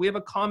partnership. We have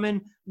a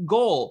common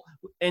goal.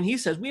 And he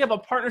says, we have a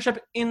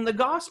partnership in the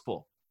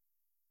gospel.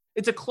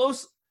 It's a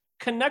close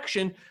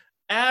connection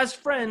as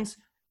friends,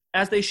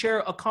 as they share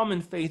a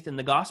common faith in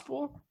the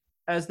gospel,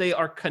 as they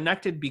are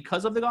connected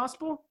because of the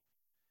gospel.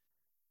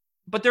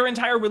 But their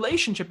entire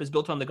relationship is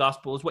built on the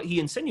gospel, is what he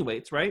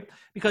insinuates, right?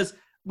 Because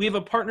we have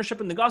a partnership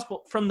in the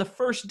gospel from the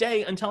first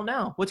day until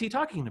now. What's he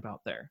talking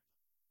about there?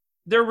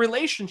 Their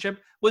relationship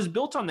was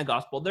built on the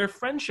gospel. Their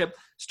friendship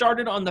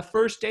started on the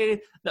first day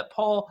that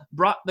Paul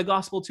brought the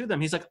gospel to them.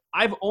 He's like,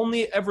 I've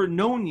only ever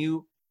known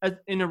you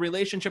in a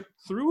relationship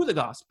through the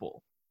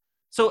gospel.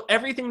 So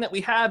everything that we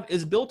have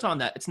is built on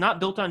that. It's not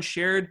built on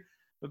shared,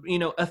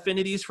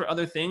 affinities for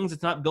other things.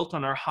 It's not built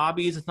on our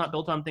hobbies. It's not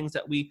built on things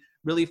that we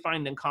really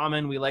find in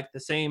common. We like the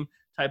same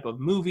type of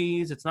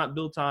movies. It's not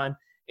built on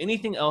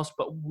anything else,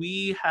 but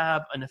we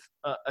have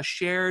a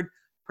shared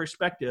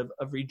perspective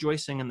of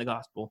rejoicing in the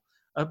gospel,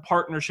 a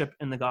partnership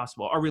in the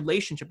gospel. Our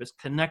relationship is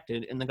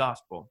connected in the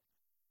gospel.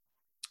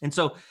 And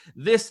so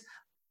this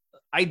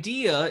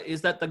idea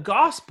is that the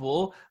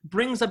gospel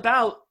brings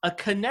about a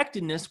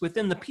connectedness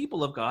within the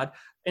people of God,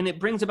 and it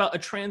brings about a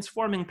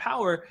transforming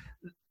power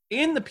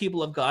in the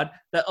people of God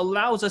that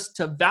allows us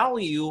to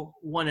value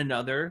one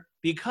another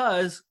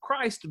because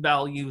Christ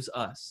values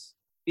us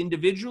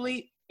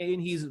individually,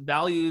 and he has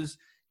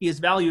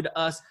valued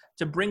us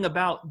to bring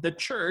about the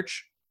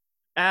church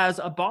as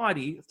a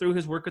body through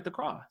his work at the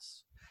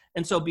cross.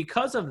 And so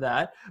because of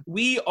that,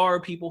 we are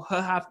people who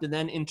have to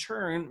then in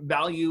turn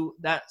value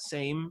that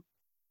same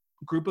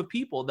group of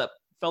people, that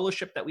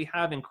fellowship that we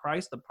have in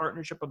Christ, the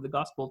partnership of the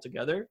gospel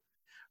together.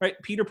 Right?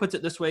 Peter puts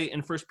it this way in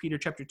 1 Peter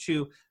chapter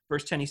 2,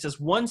 verse 10. He says,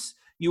 once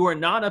you are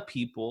not a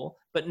people,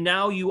 but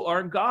now you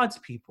are God's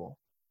people.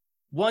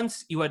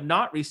 Once you had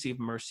not received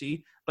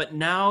mercy, but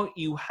now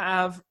you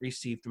have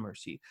received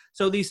mercy.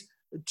 So these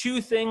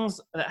two things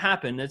that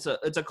happen, it's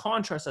a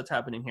contrast that's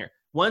happening here.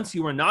 Once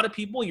you were not a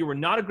people, you were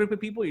not a group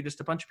of people, you're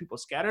just a bunch of people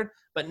scattered,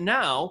 but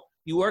now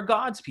you are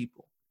God's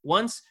people.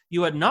 Once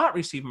you had not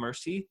received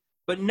mercy,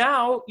 but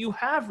now you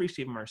have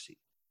received mercy.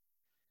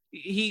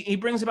 He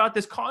brings about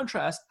this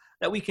contrast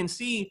that we can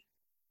see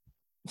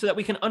so that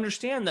we can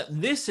understand that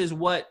this is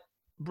what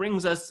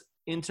brings us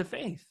into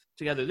faith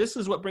together. This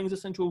is what brings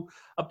us into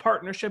a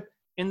partnership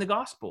in the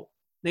gospel.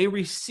 They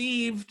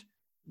received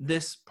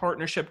this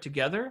partnership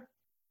together,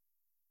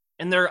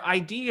 and their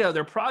idea,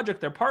 their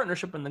project, their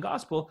partnership in the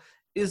gospel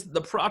is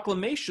the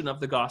proclamation of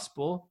the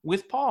gospel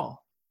with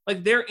Paul.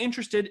 Like, they're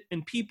interested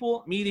in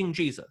people meeting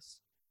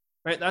Jesus,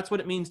 right? That's what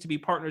it means to be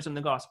partners in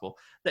the gospel,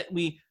 that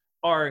we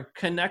are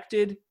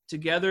connected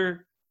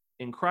together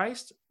in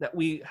Christ, that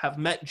we have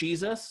met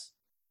Jesus,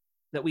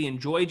 that we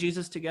enjoy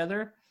Jesus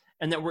together,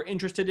 and that we're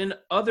interested in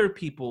other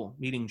people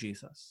meeting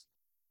Jesus.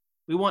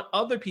 We want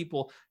other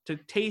people to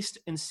taste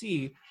and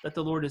see that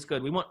the Lord is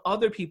good. We want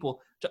other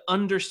people to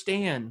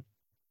understand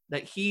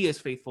that he is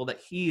faithful,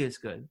 that he is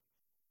good.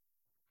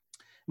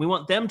 We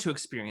want them to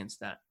experience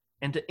that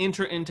and to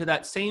enter into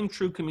that same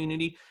true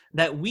community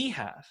that we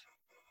have,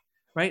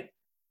 right?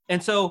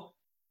 And so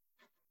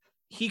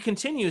he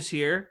continues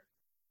here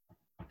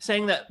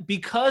saying that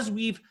because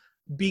we've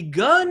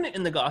begun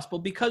in the gospel,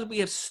 because we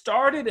have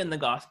started in the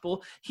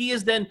gospel, he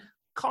is then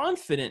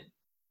confident.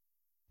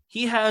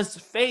 He has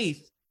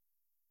faith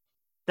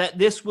that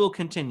this will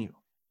continue.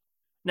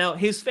 Now,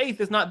 his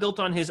faith is not built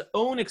on his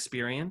own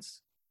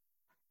experience.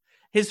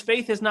 His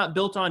faith is not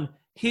built on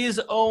his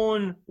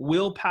own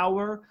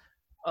willpower.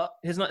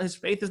 His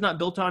faith is not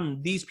built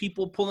on these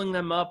people pulling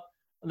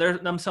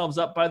themselves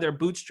up by their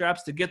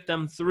bootstraps to get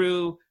them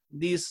through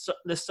this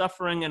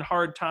suffering and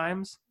hard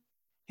times.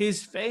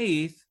 His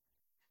faith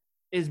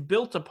is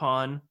built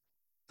upon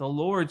the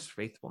Lord's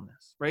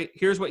faithfulness, right?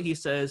 Here's what he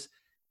says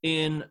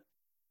in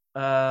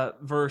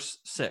verse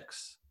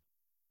 6.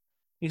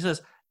 He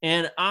says,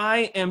 and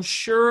I am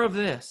sure of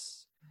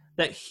this,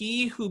 that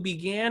he who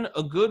began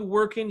a good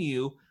work in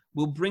you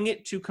will bring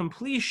it to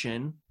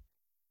completion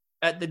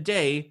at the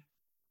day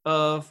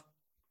of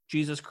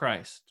Jesus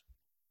Christ.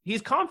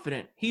 He's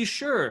confident. He's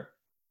sure.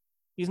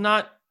 He's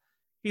not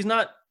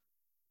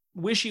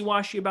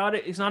wishy-washy about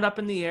it. He's not up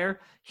in the air.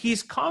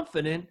 He's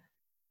confident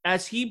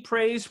as he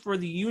prays for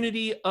the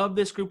unity of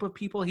this group of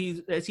people.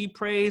 As he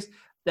prays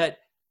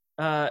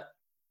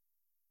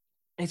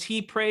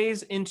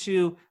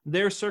into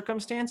their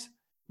circumstance,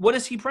 what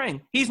is he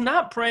praying? He's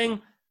not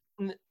praying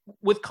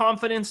with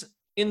confidence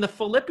in the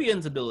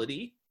Philippians'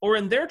 ability or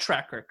in their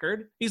track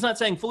record. He's not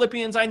saying,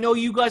 Philippians, I know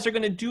you guys are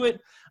going to do it.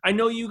 I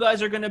know you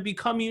guys are going to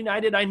become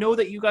united. I know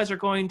that you guys are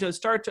going to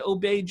start to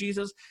obey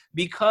Jesus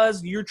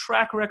because your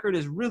track record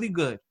is really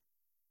good,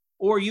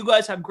 or you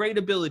guys have great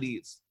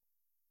abilities.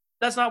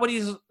 That's not what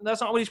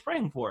he's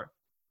praying for.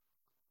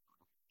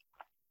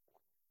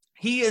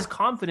 He is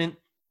confident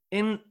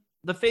in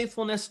the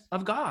faithfulness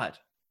of God.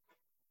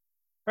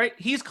 Right?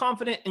 He's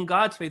confident in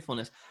God's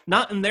faithfulness,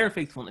 not in their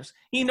faithfulness.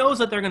 He knows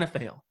that they're going to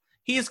fail.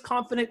 He is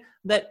confident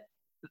that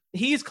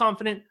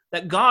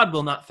God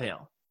will not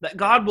fail, that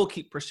God will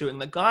keep pursuing,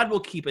 that God will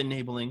keep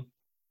enabling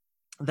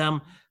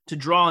them to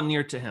draw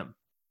near to him.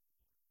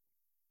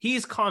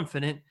 He's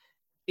confident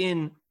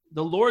in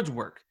the Lord's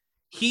work.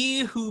 He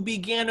who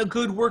began a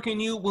good work in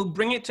you will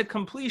bring it to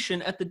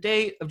completion at the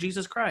day of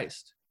Jesus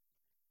Christ.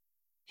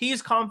 He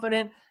is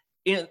confident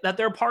that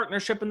their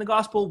partnership in the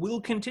gospel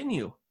will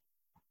continue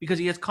because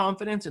he has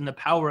confidence in the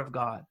power of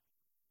God.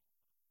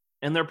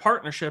 And their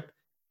partnership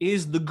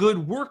is the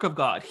good work of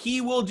God.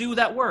 He will do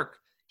that work.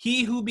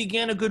 He who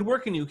began a good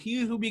work in you, he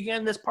who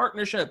began this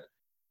partnership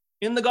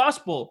in the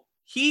gospel,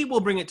 he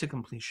will bring it to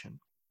completion.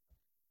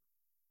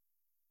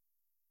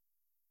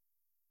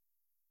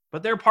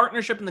 But their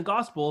partnership in the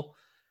gospel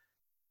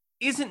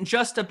isn't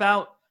just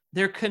about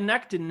their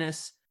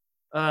connectedness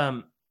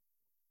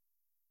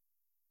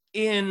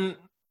in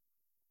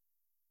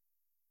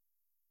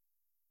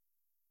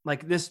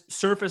like this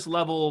surface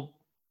level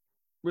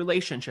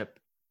relationship.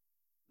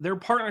 their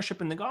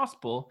partnership in the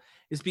gospel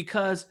is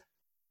because,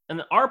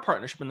 and our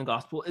partnership in the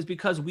gospel is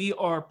because we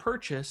are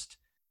purchased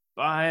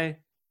by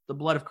the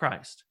blood of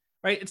Christ,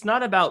 right? It's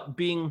not about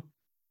being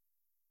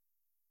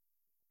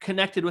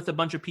connected with a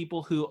bunch of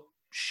people who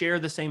share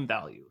the same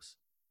values.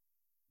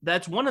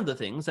 That's one of the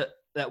things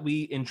that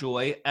we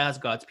enjoy as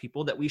God's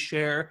people, that we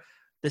share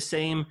the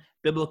same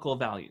biblical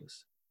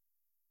values.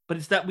 But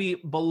it's that we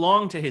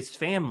belong to his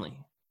family,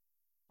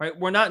 right?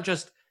 We're not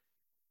just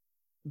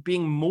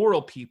being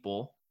moral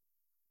people.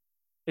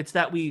 It's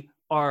that we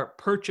are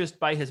purchased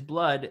by his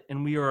blood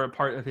and we are a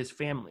part of his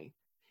family.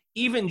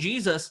 Even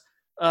Jesus,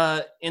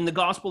 in the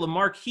Gospel of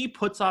Mark, he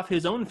puts off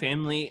his own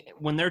family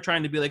when they're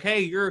trying to be like,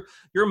 hey, your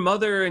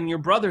mother and your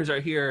brothers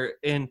are here.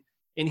 And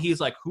he's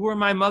like, who are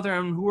my mother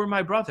and who are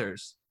my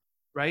brothers?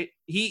 Right?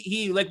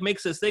 He like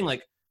makes this thing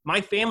like, my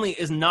family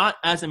is not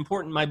as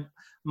important.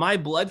 My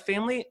blood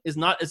family is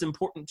not as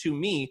important to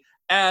me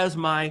as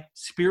my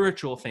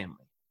spiritual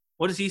family.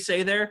 What does he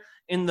say there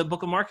in the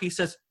book of Mark? He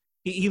says,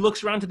 he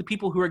looks around to the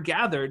people who are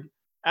gathered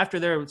after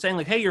they're saying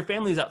like, hey, your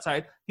family's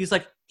outside. He's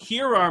like,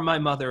 here are my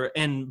mother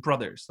and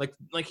brothers.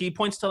 Like he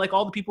points to like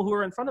all the people who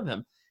are in front of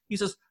him. He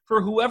says,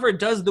 for whoever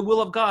does the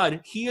will of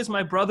God, he is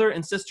my brother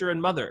and sister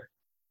and mother,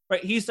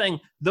 right? He's saying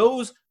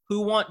those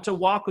who want to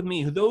walk with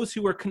me, those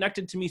who are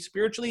connected to me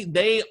spiritually,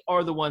 they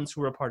are the ones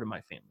who are a part of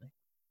my family.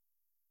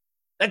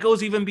 That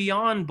goes even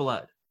beyond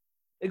blood.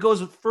 It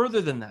goes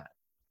further than that.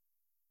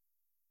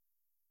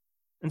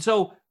 And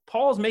so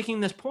Paul's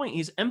making this point.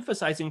 He's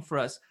emphasizing for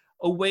us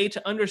a way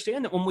to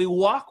understand that when we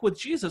walk with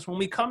Jesus, when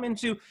we come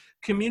into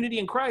community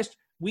in Christ,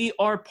 we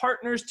are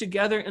partners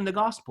together in the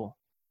gospel.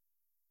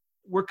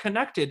 We're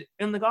connected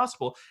in the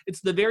gospel.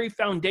 It's the very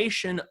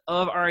foundation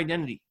of our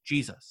identity,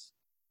 Jesus.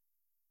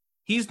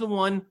 He's the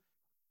one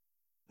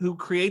who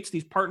creates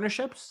these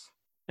partnerships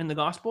in the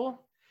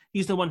gospel.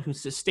 He's the one who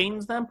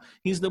sustains them.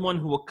 He's the one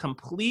who will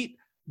complete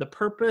the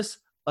purpose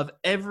of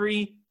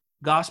every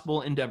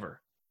gospel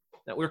endeavor,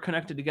 that we're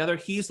connected together.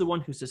 He's the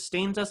one who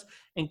sustains us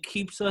and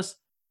keeps us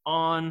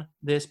on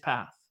this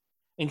path.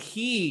 And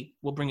he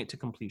will bring it to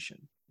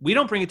completion. We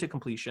don't bring it to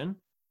completion.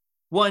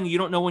 One, you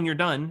don't know when you're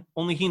done.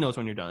 Only he knows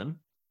when you're done.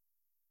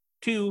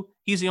 Two,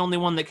 he's the only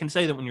one that can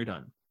say that when you're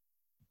done.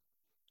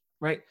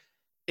 Right?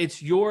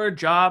 It's your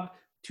job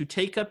to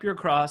take up your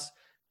cross,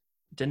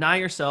 deny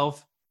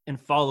yourself, and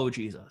follow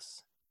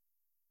Jesus.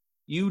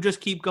 You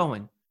just keep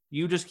going.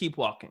 You just keep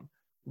walking.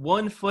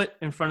 One foot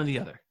in front of the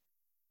other.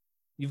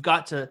 You've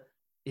got to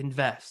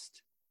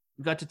invest.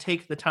 You've got to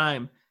take the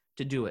time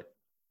to do it.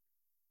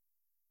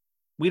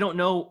 We don't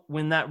know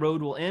when that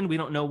road will end. We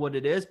don't know what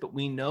it is, but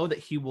we know that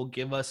he will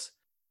give us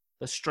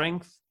the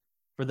strength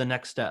for the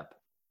next step.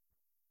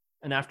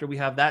 And after we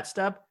have that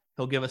step,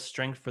 he'll give us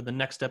strength for the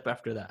next step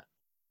after that.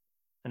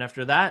 And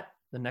after that,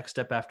 the next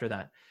step after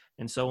that,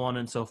 and so on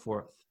and so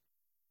forth.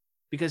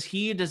 Because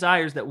he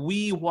desires that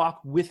we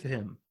walk with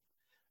him,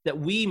 that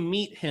we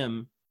meet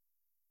him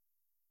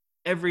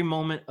every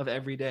moment of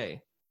every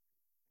day.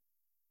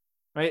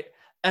 Right?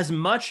 As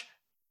much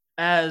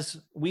as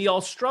we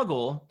all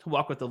struggle to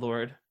walk with the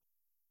Lord,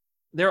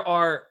 there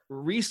are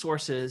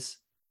resources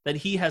that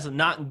he has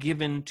not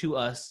given to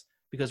us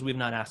because we've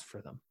not asked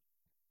for them.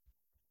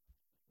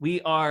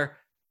 We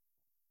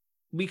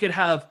could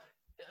have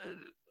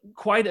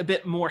quite a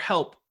bit more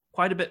help,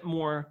 quite a bit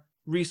more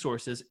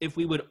resources if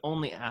we would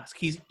only ask.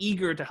 He's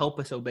eager to help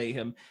us obey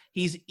him.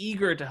 He's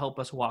eager to help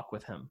us walk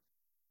with him.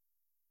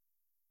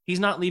 He's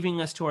not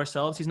leaving us to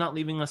ourselves. He's not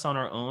leaving us on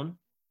our own.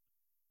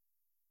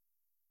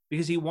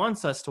 Because he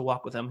wants us to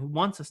walk with him. He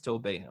wants us to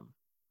obey him.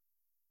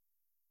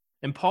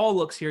 And Paul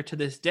looks here to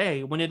this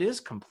day when it is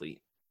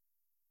complete.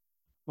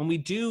 When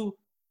we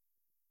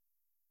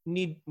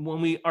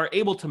are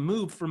able to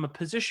move from a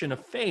position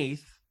of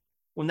faith,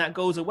 when that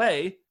goes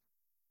away,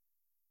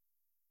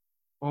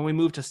 when we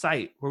move to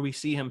sight, where we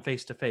see him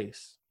face to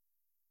face.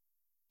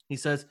 He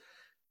says,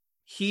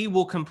 he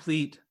will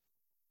complete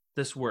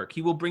this work.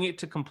 He will bring it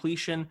to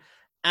completion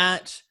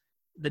at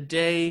the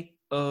day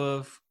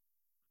of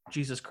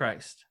Jesus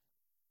Christ.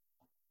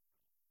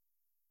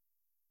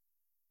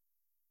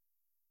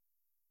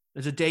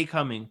 There's a day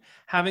coming.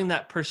 Having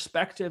that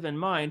perspective in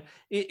mind,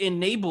 it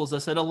enables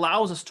us, it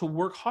allows us to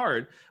work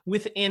hard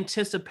with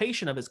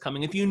anticipation of his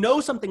coming. If you know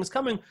something's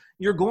coming,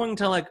 you're going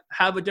to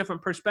have a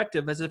different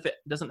perspective as if it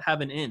doesn't have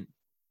an end,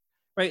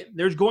 right?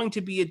 There's going to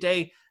be a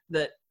day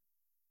that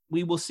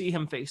we will see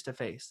him face to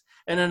face.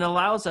 And it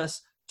allows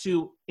us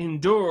to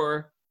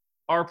endure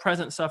our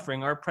present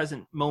suffering, our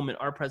present moment,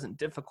 our present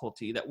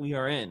difficulty that we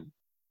are in.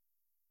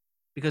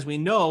 Because we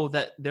know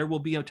that there will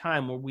be a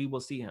time where we will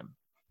see him.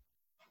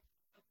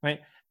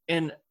 Right?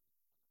 And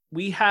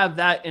we have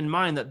that in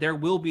mind, that there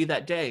will be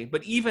that day.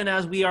 But even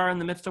as we are in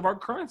the midst of our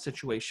current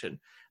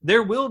situation,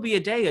 there will be a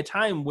day, a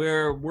time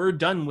where we're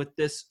done with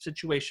this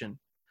situation,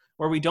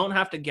 where we don't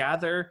have to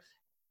gather,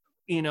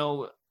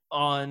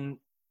 on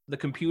the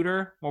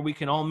computer, where we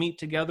can all meet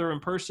together in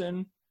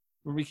person,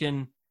 where we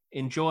can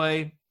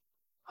enjoy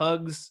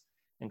hugs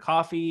and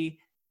coffee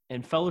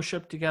and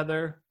fellowship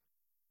together.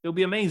 It'll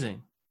be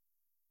amazing,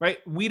 right?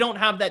 We don't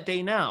have that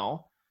day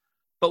now.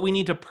 But we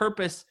need to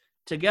purpose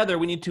together.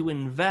 We need to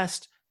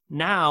invest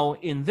now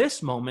in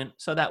this moment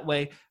so that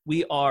way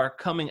we are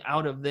coming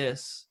out of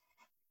this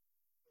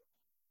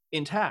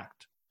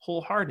intact,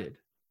 wholehearted,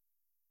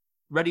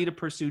 ready to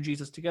pursue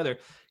Jesus together.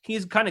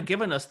 He's kind of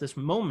given us this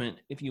moment,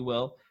 if you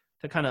will,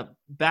 to kind of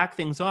back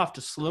things off,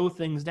 to slow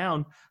things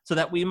down so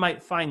that we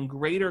might find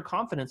greater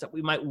confidence, that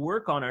we might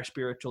work on our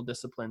spiritual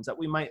disciplines, that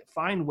we might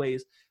find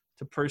ways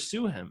to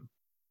pursue him,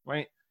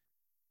 right?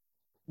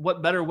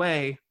 What better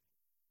way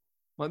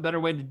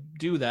to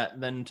do that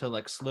than to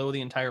like slow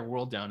the entire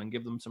world down and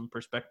give them some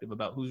perspective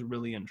about who's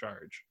really in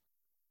charge?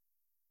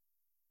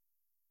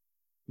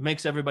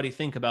 Makes everybody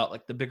think about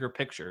like the bigger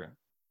picture,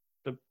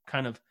 to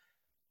kind of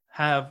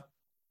have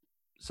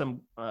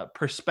some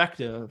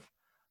perspective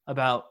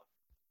about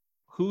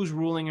who's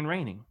ruling and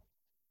reigning.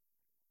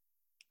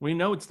 We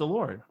know it's the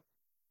Lord.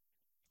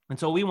 And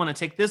so we want to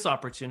take this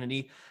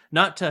opportunity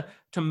not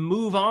to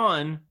move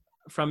on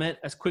from it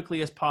as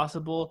quickly as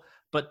possible,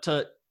 but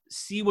to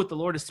see what the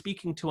Lord is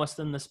speaking to us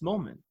in this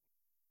moment,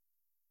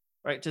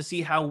 right? To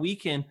see how we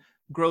can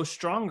grow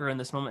stronger in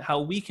this moment,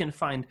 how we can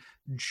find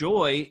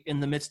joy in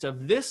the midst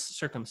of this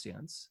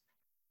circumstance.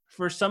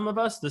 For some of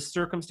us, this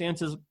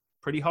circumstance is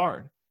pretty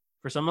hard.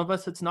 For some of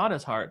us, it's not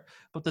as hard.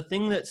 But the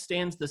thing that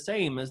stands the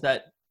same is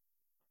that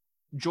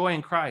joy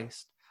in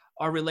Christ,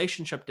 our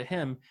relationship to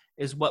him,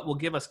 is what will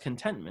give us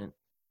contentment,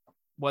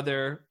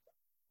 whether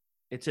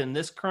it's in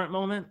this current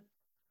moment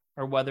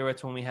or whether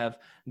it's when we have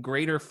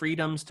greater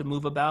freedoms to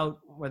move about,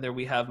 whether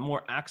we have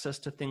more access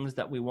to things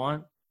that we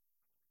want.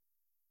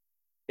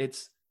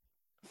 It's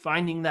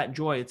finding that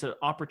joy. It's an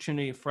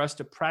opportunity for us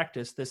to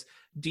practice this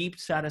deep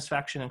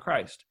satisfaction in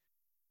Christ,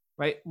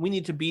 right? We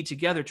need to be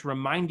together to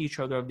remind each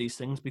other of these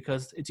things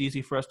because it's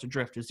easy for us to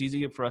drift. It's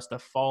easy for us to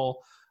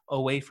fall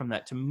away from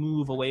that, to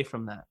move away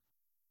from that.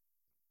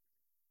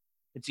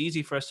 It's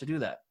easy for us to do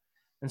that.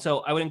 And so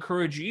I would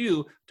encourage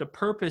you to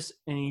purpose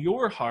in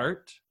your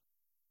heart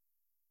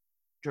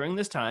during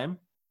this time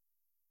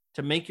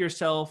to make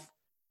yourself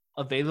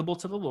available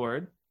to the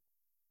Lord,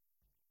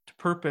 to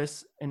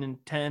purpose and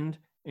intend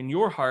in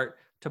your heart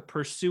to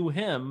pursue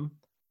him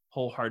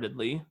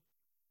wholeheartedly,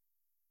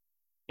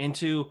 and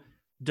to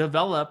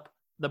develop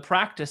the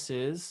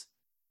practices,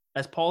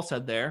 as Paul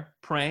said there,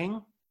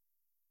 praying,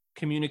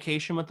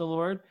 communication with the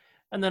Lord,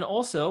 and then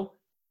also,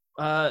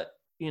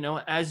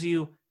 as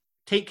you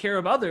take care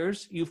of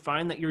others, you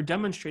find that you're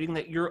demonstrating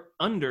that you're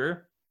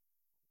under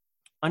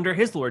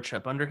his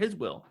lordship, under his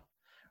will,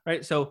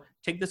 right? So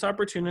take this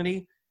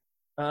opportunity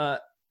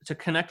to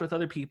connect with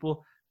other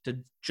people, to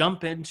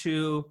jump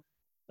into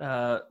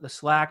the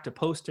Slack, to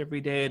post every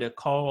day, to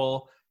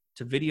call,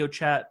 to video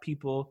chat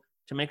people,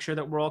 to make sure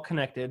that we're all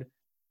connected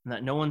and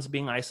that no one's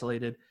being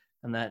isolated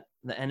and that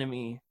the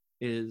enemy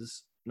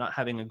is not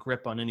having a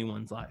grip on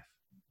anyone's life.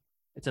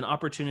 It's an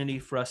opportunity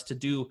for us to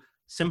do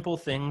simple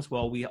things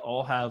while we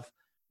all have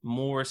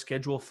more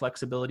schedule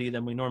flexibility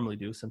than we normally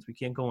do since we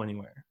can't go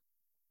anywhere,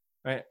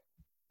 right?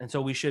 And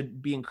so we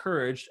should be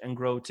encouraged and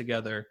grow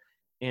together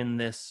in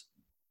this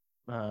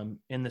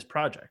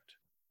project,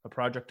 a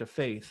project of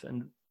faith,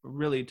 and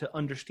really to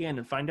understand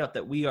and find out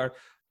that we are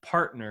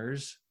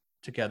partners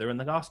together in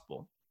the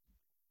gospel,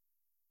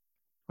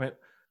 right?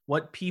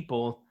 What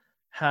people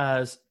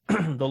has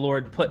the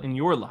Lord put in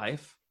your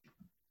life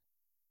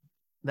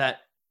that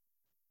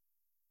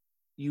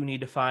you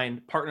need to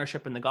find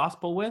partnership in the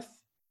gospel with,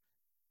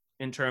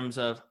 in terms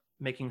of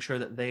making sure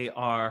that they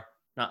are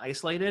not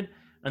isolated?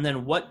 And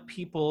then what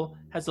people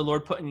has the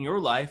Lord put in your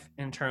life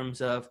in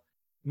terms of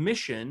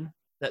mission,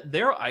 that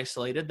they're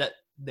isolated, that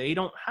they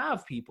don't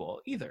have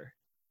people either,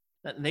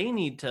 that they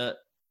need to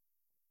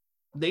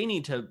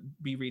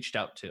be reached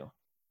out to,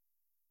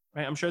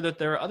 right? I'm sure that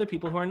there are other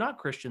people who are not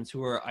Christians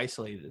who are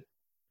isolated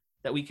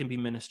that we can be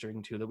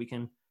ministering to, that we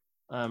can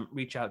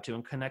reach out to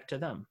and connect to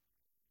them.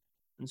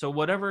 And so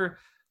whatever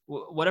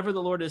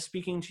the Lord is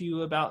speaking to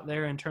you about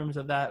there in terms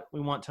of that, we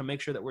want to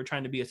make sure that we're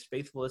trying to be as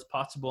faithful as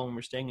possible and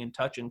we're staying in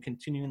touch and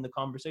continuing the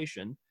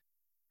conversation,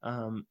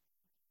 and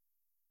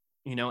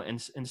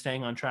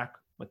staying on track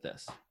with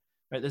this,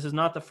 right? This is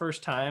not the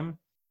first time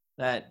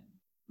that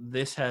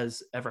this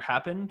has ever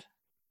happened.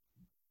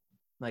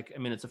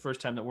 It's the first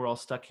time that we're all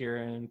stuck here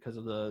and because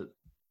of the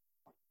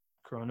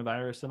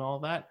coronavirus and all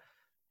that.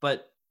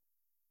 But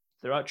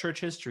throughout church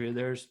history,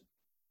 there's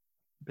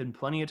been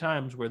plenty of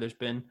times where there's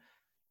been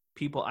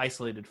people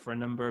isolated for a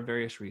number of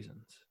various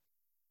reasons.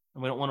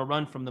 And we don't want to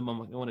run from the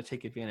moment. We want to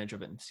take advantage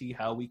of it and see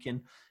how we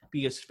can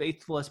be as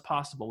faithful as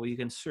possible, where you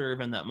can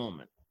serve in that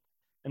moment.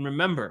 And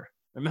remember,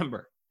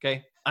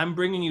 okay, I'm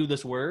bringing you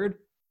this word,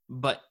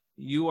 but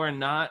I'm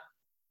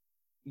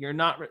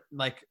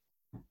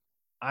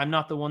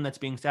not the one that's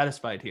being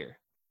satisfied here.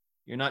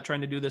 You're not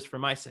trying to do this for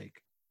my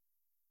sake.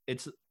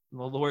 It's the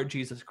Lord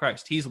Jesus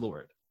Christ. He's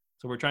Lord.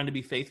 So we're trying to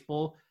be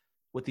faithful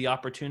with the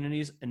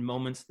opportunities and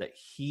moments that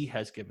he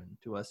has given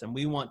to us. And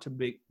we want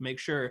to make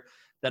sure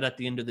that at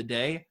the end of the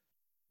day,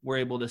 we're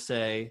able to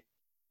say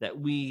that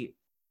we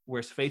were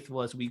as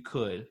faithful as we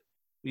could.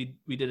 We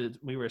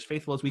were as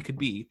faithful as we could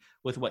be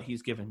with what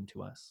he's given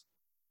to us.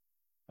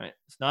 right?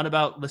 It's not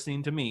about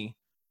listening to me.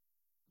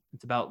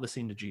 It's about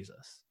listening to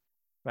Jesus,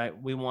 right?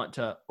 We want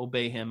to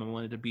obey him and we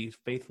want to be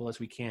faithful as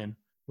we can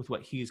with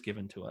what he's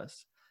given to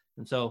us.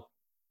 And so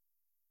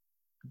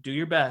do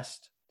your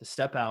best to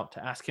step out,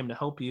 to ask him to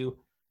help you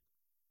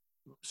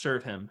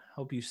serve him,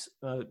 help you,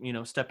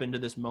 step into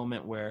this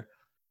moment where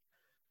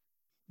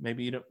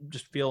maybe you don't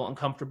just feel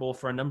uncomfortable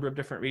for a number of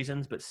different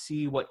reasons, but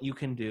see what you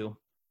can do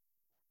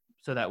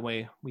so that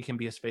way we can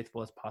be as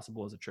faithful as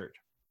possible as a church.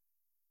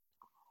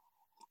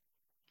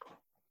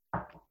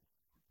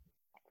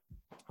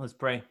 Let's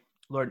pray.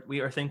 Lord, we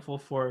are thankful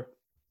for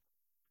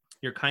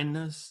your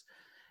kindness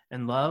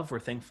and love. We're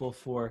thankful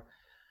for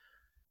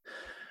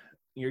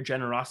your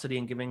generosity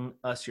in giving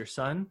us your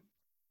son.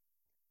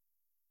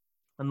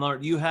 And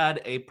Lord, you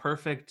had a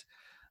perfect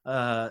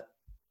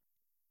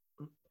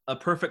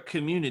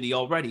community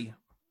already.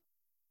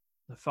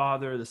 The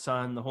Father, the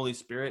Son, the Holy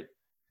Spirit.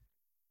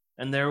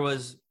 And there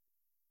was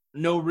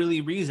no really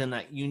reason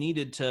that you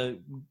needed to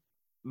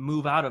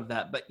move out of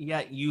that. But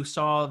yet you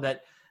saw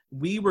that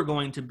we were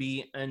going to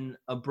be in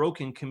a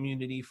broken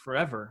community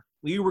forever.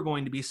 We were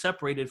going to be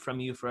separated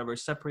from you forever,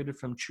 separated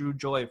from true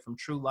joy, from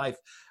true life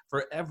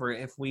forever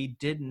if we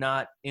did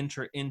not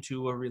enter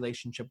into a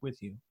relationship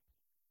with you.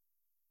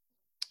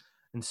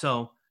 And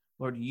so,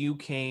 Lord, you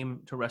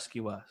came to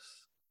rescue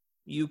us.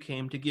 You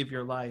came to give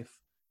your life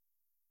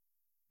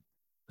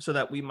so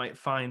that we might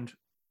find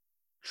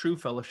true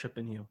fellowship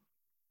in you,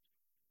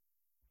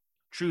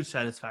 true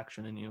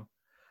satisfaction in you,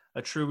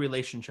 a true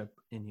relationship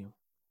in you.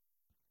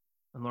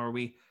 And Lord,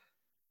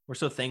 we're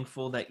so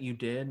thankful that you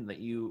did, that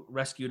you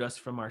rescued us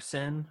from our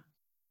sin,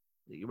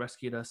 that you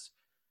rescued us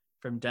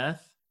from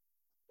death.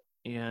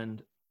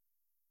 And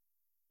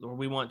Lord,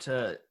 we want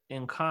to,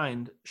 in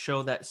kind,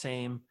 show that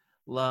same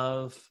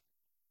love.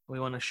 We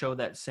want to show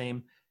that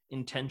same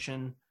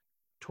intention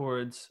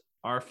towards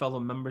our fellow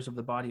members of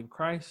the body of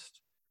Christ.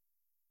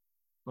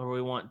 Lord,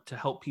 we want to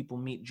help people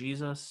meet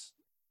Jesus.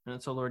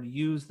 And so, Lord,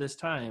 use this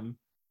time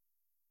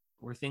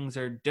where things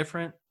are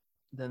different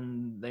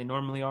than they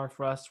normally are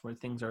for us, where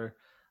things are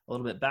a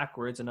little bit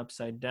backwards and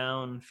upside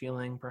down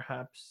feeling,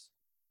 perhaps.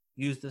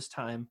 Use this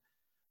time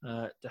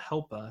to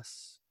help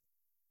us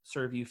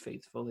serve you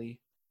faithfully,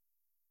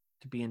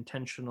 to be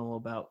intentional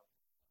about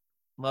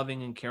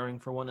loving and caring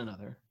for one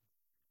another.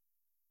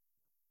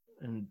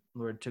 And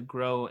Lord, to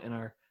grow in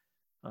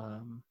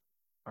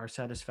our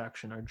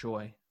satisfaction, our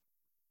joy,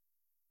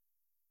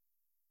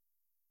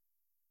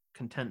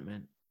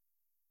 contentment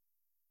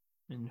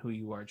in who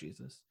you are,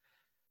 Jesus.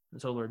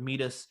 And so, Lord,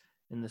 meet us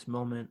in this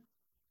moment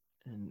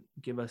and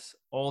give us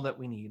all that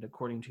we need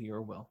according to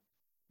your will.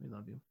 We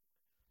love you.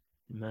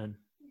 Amen.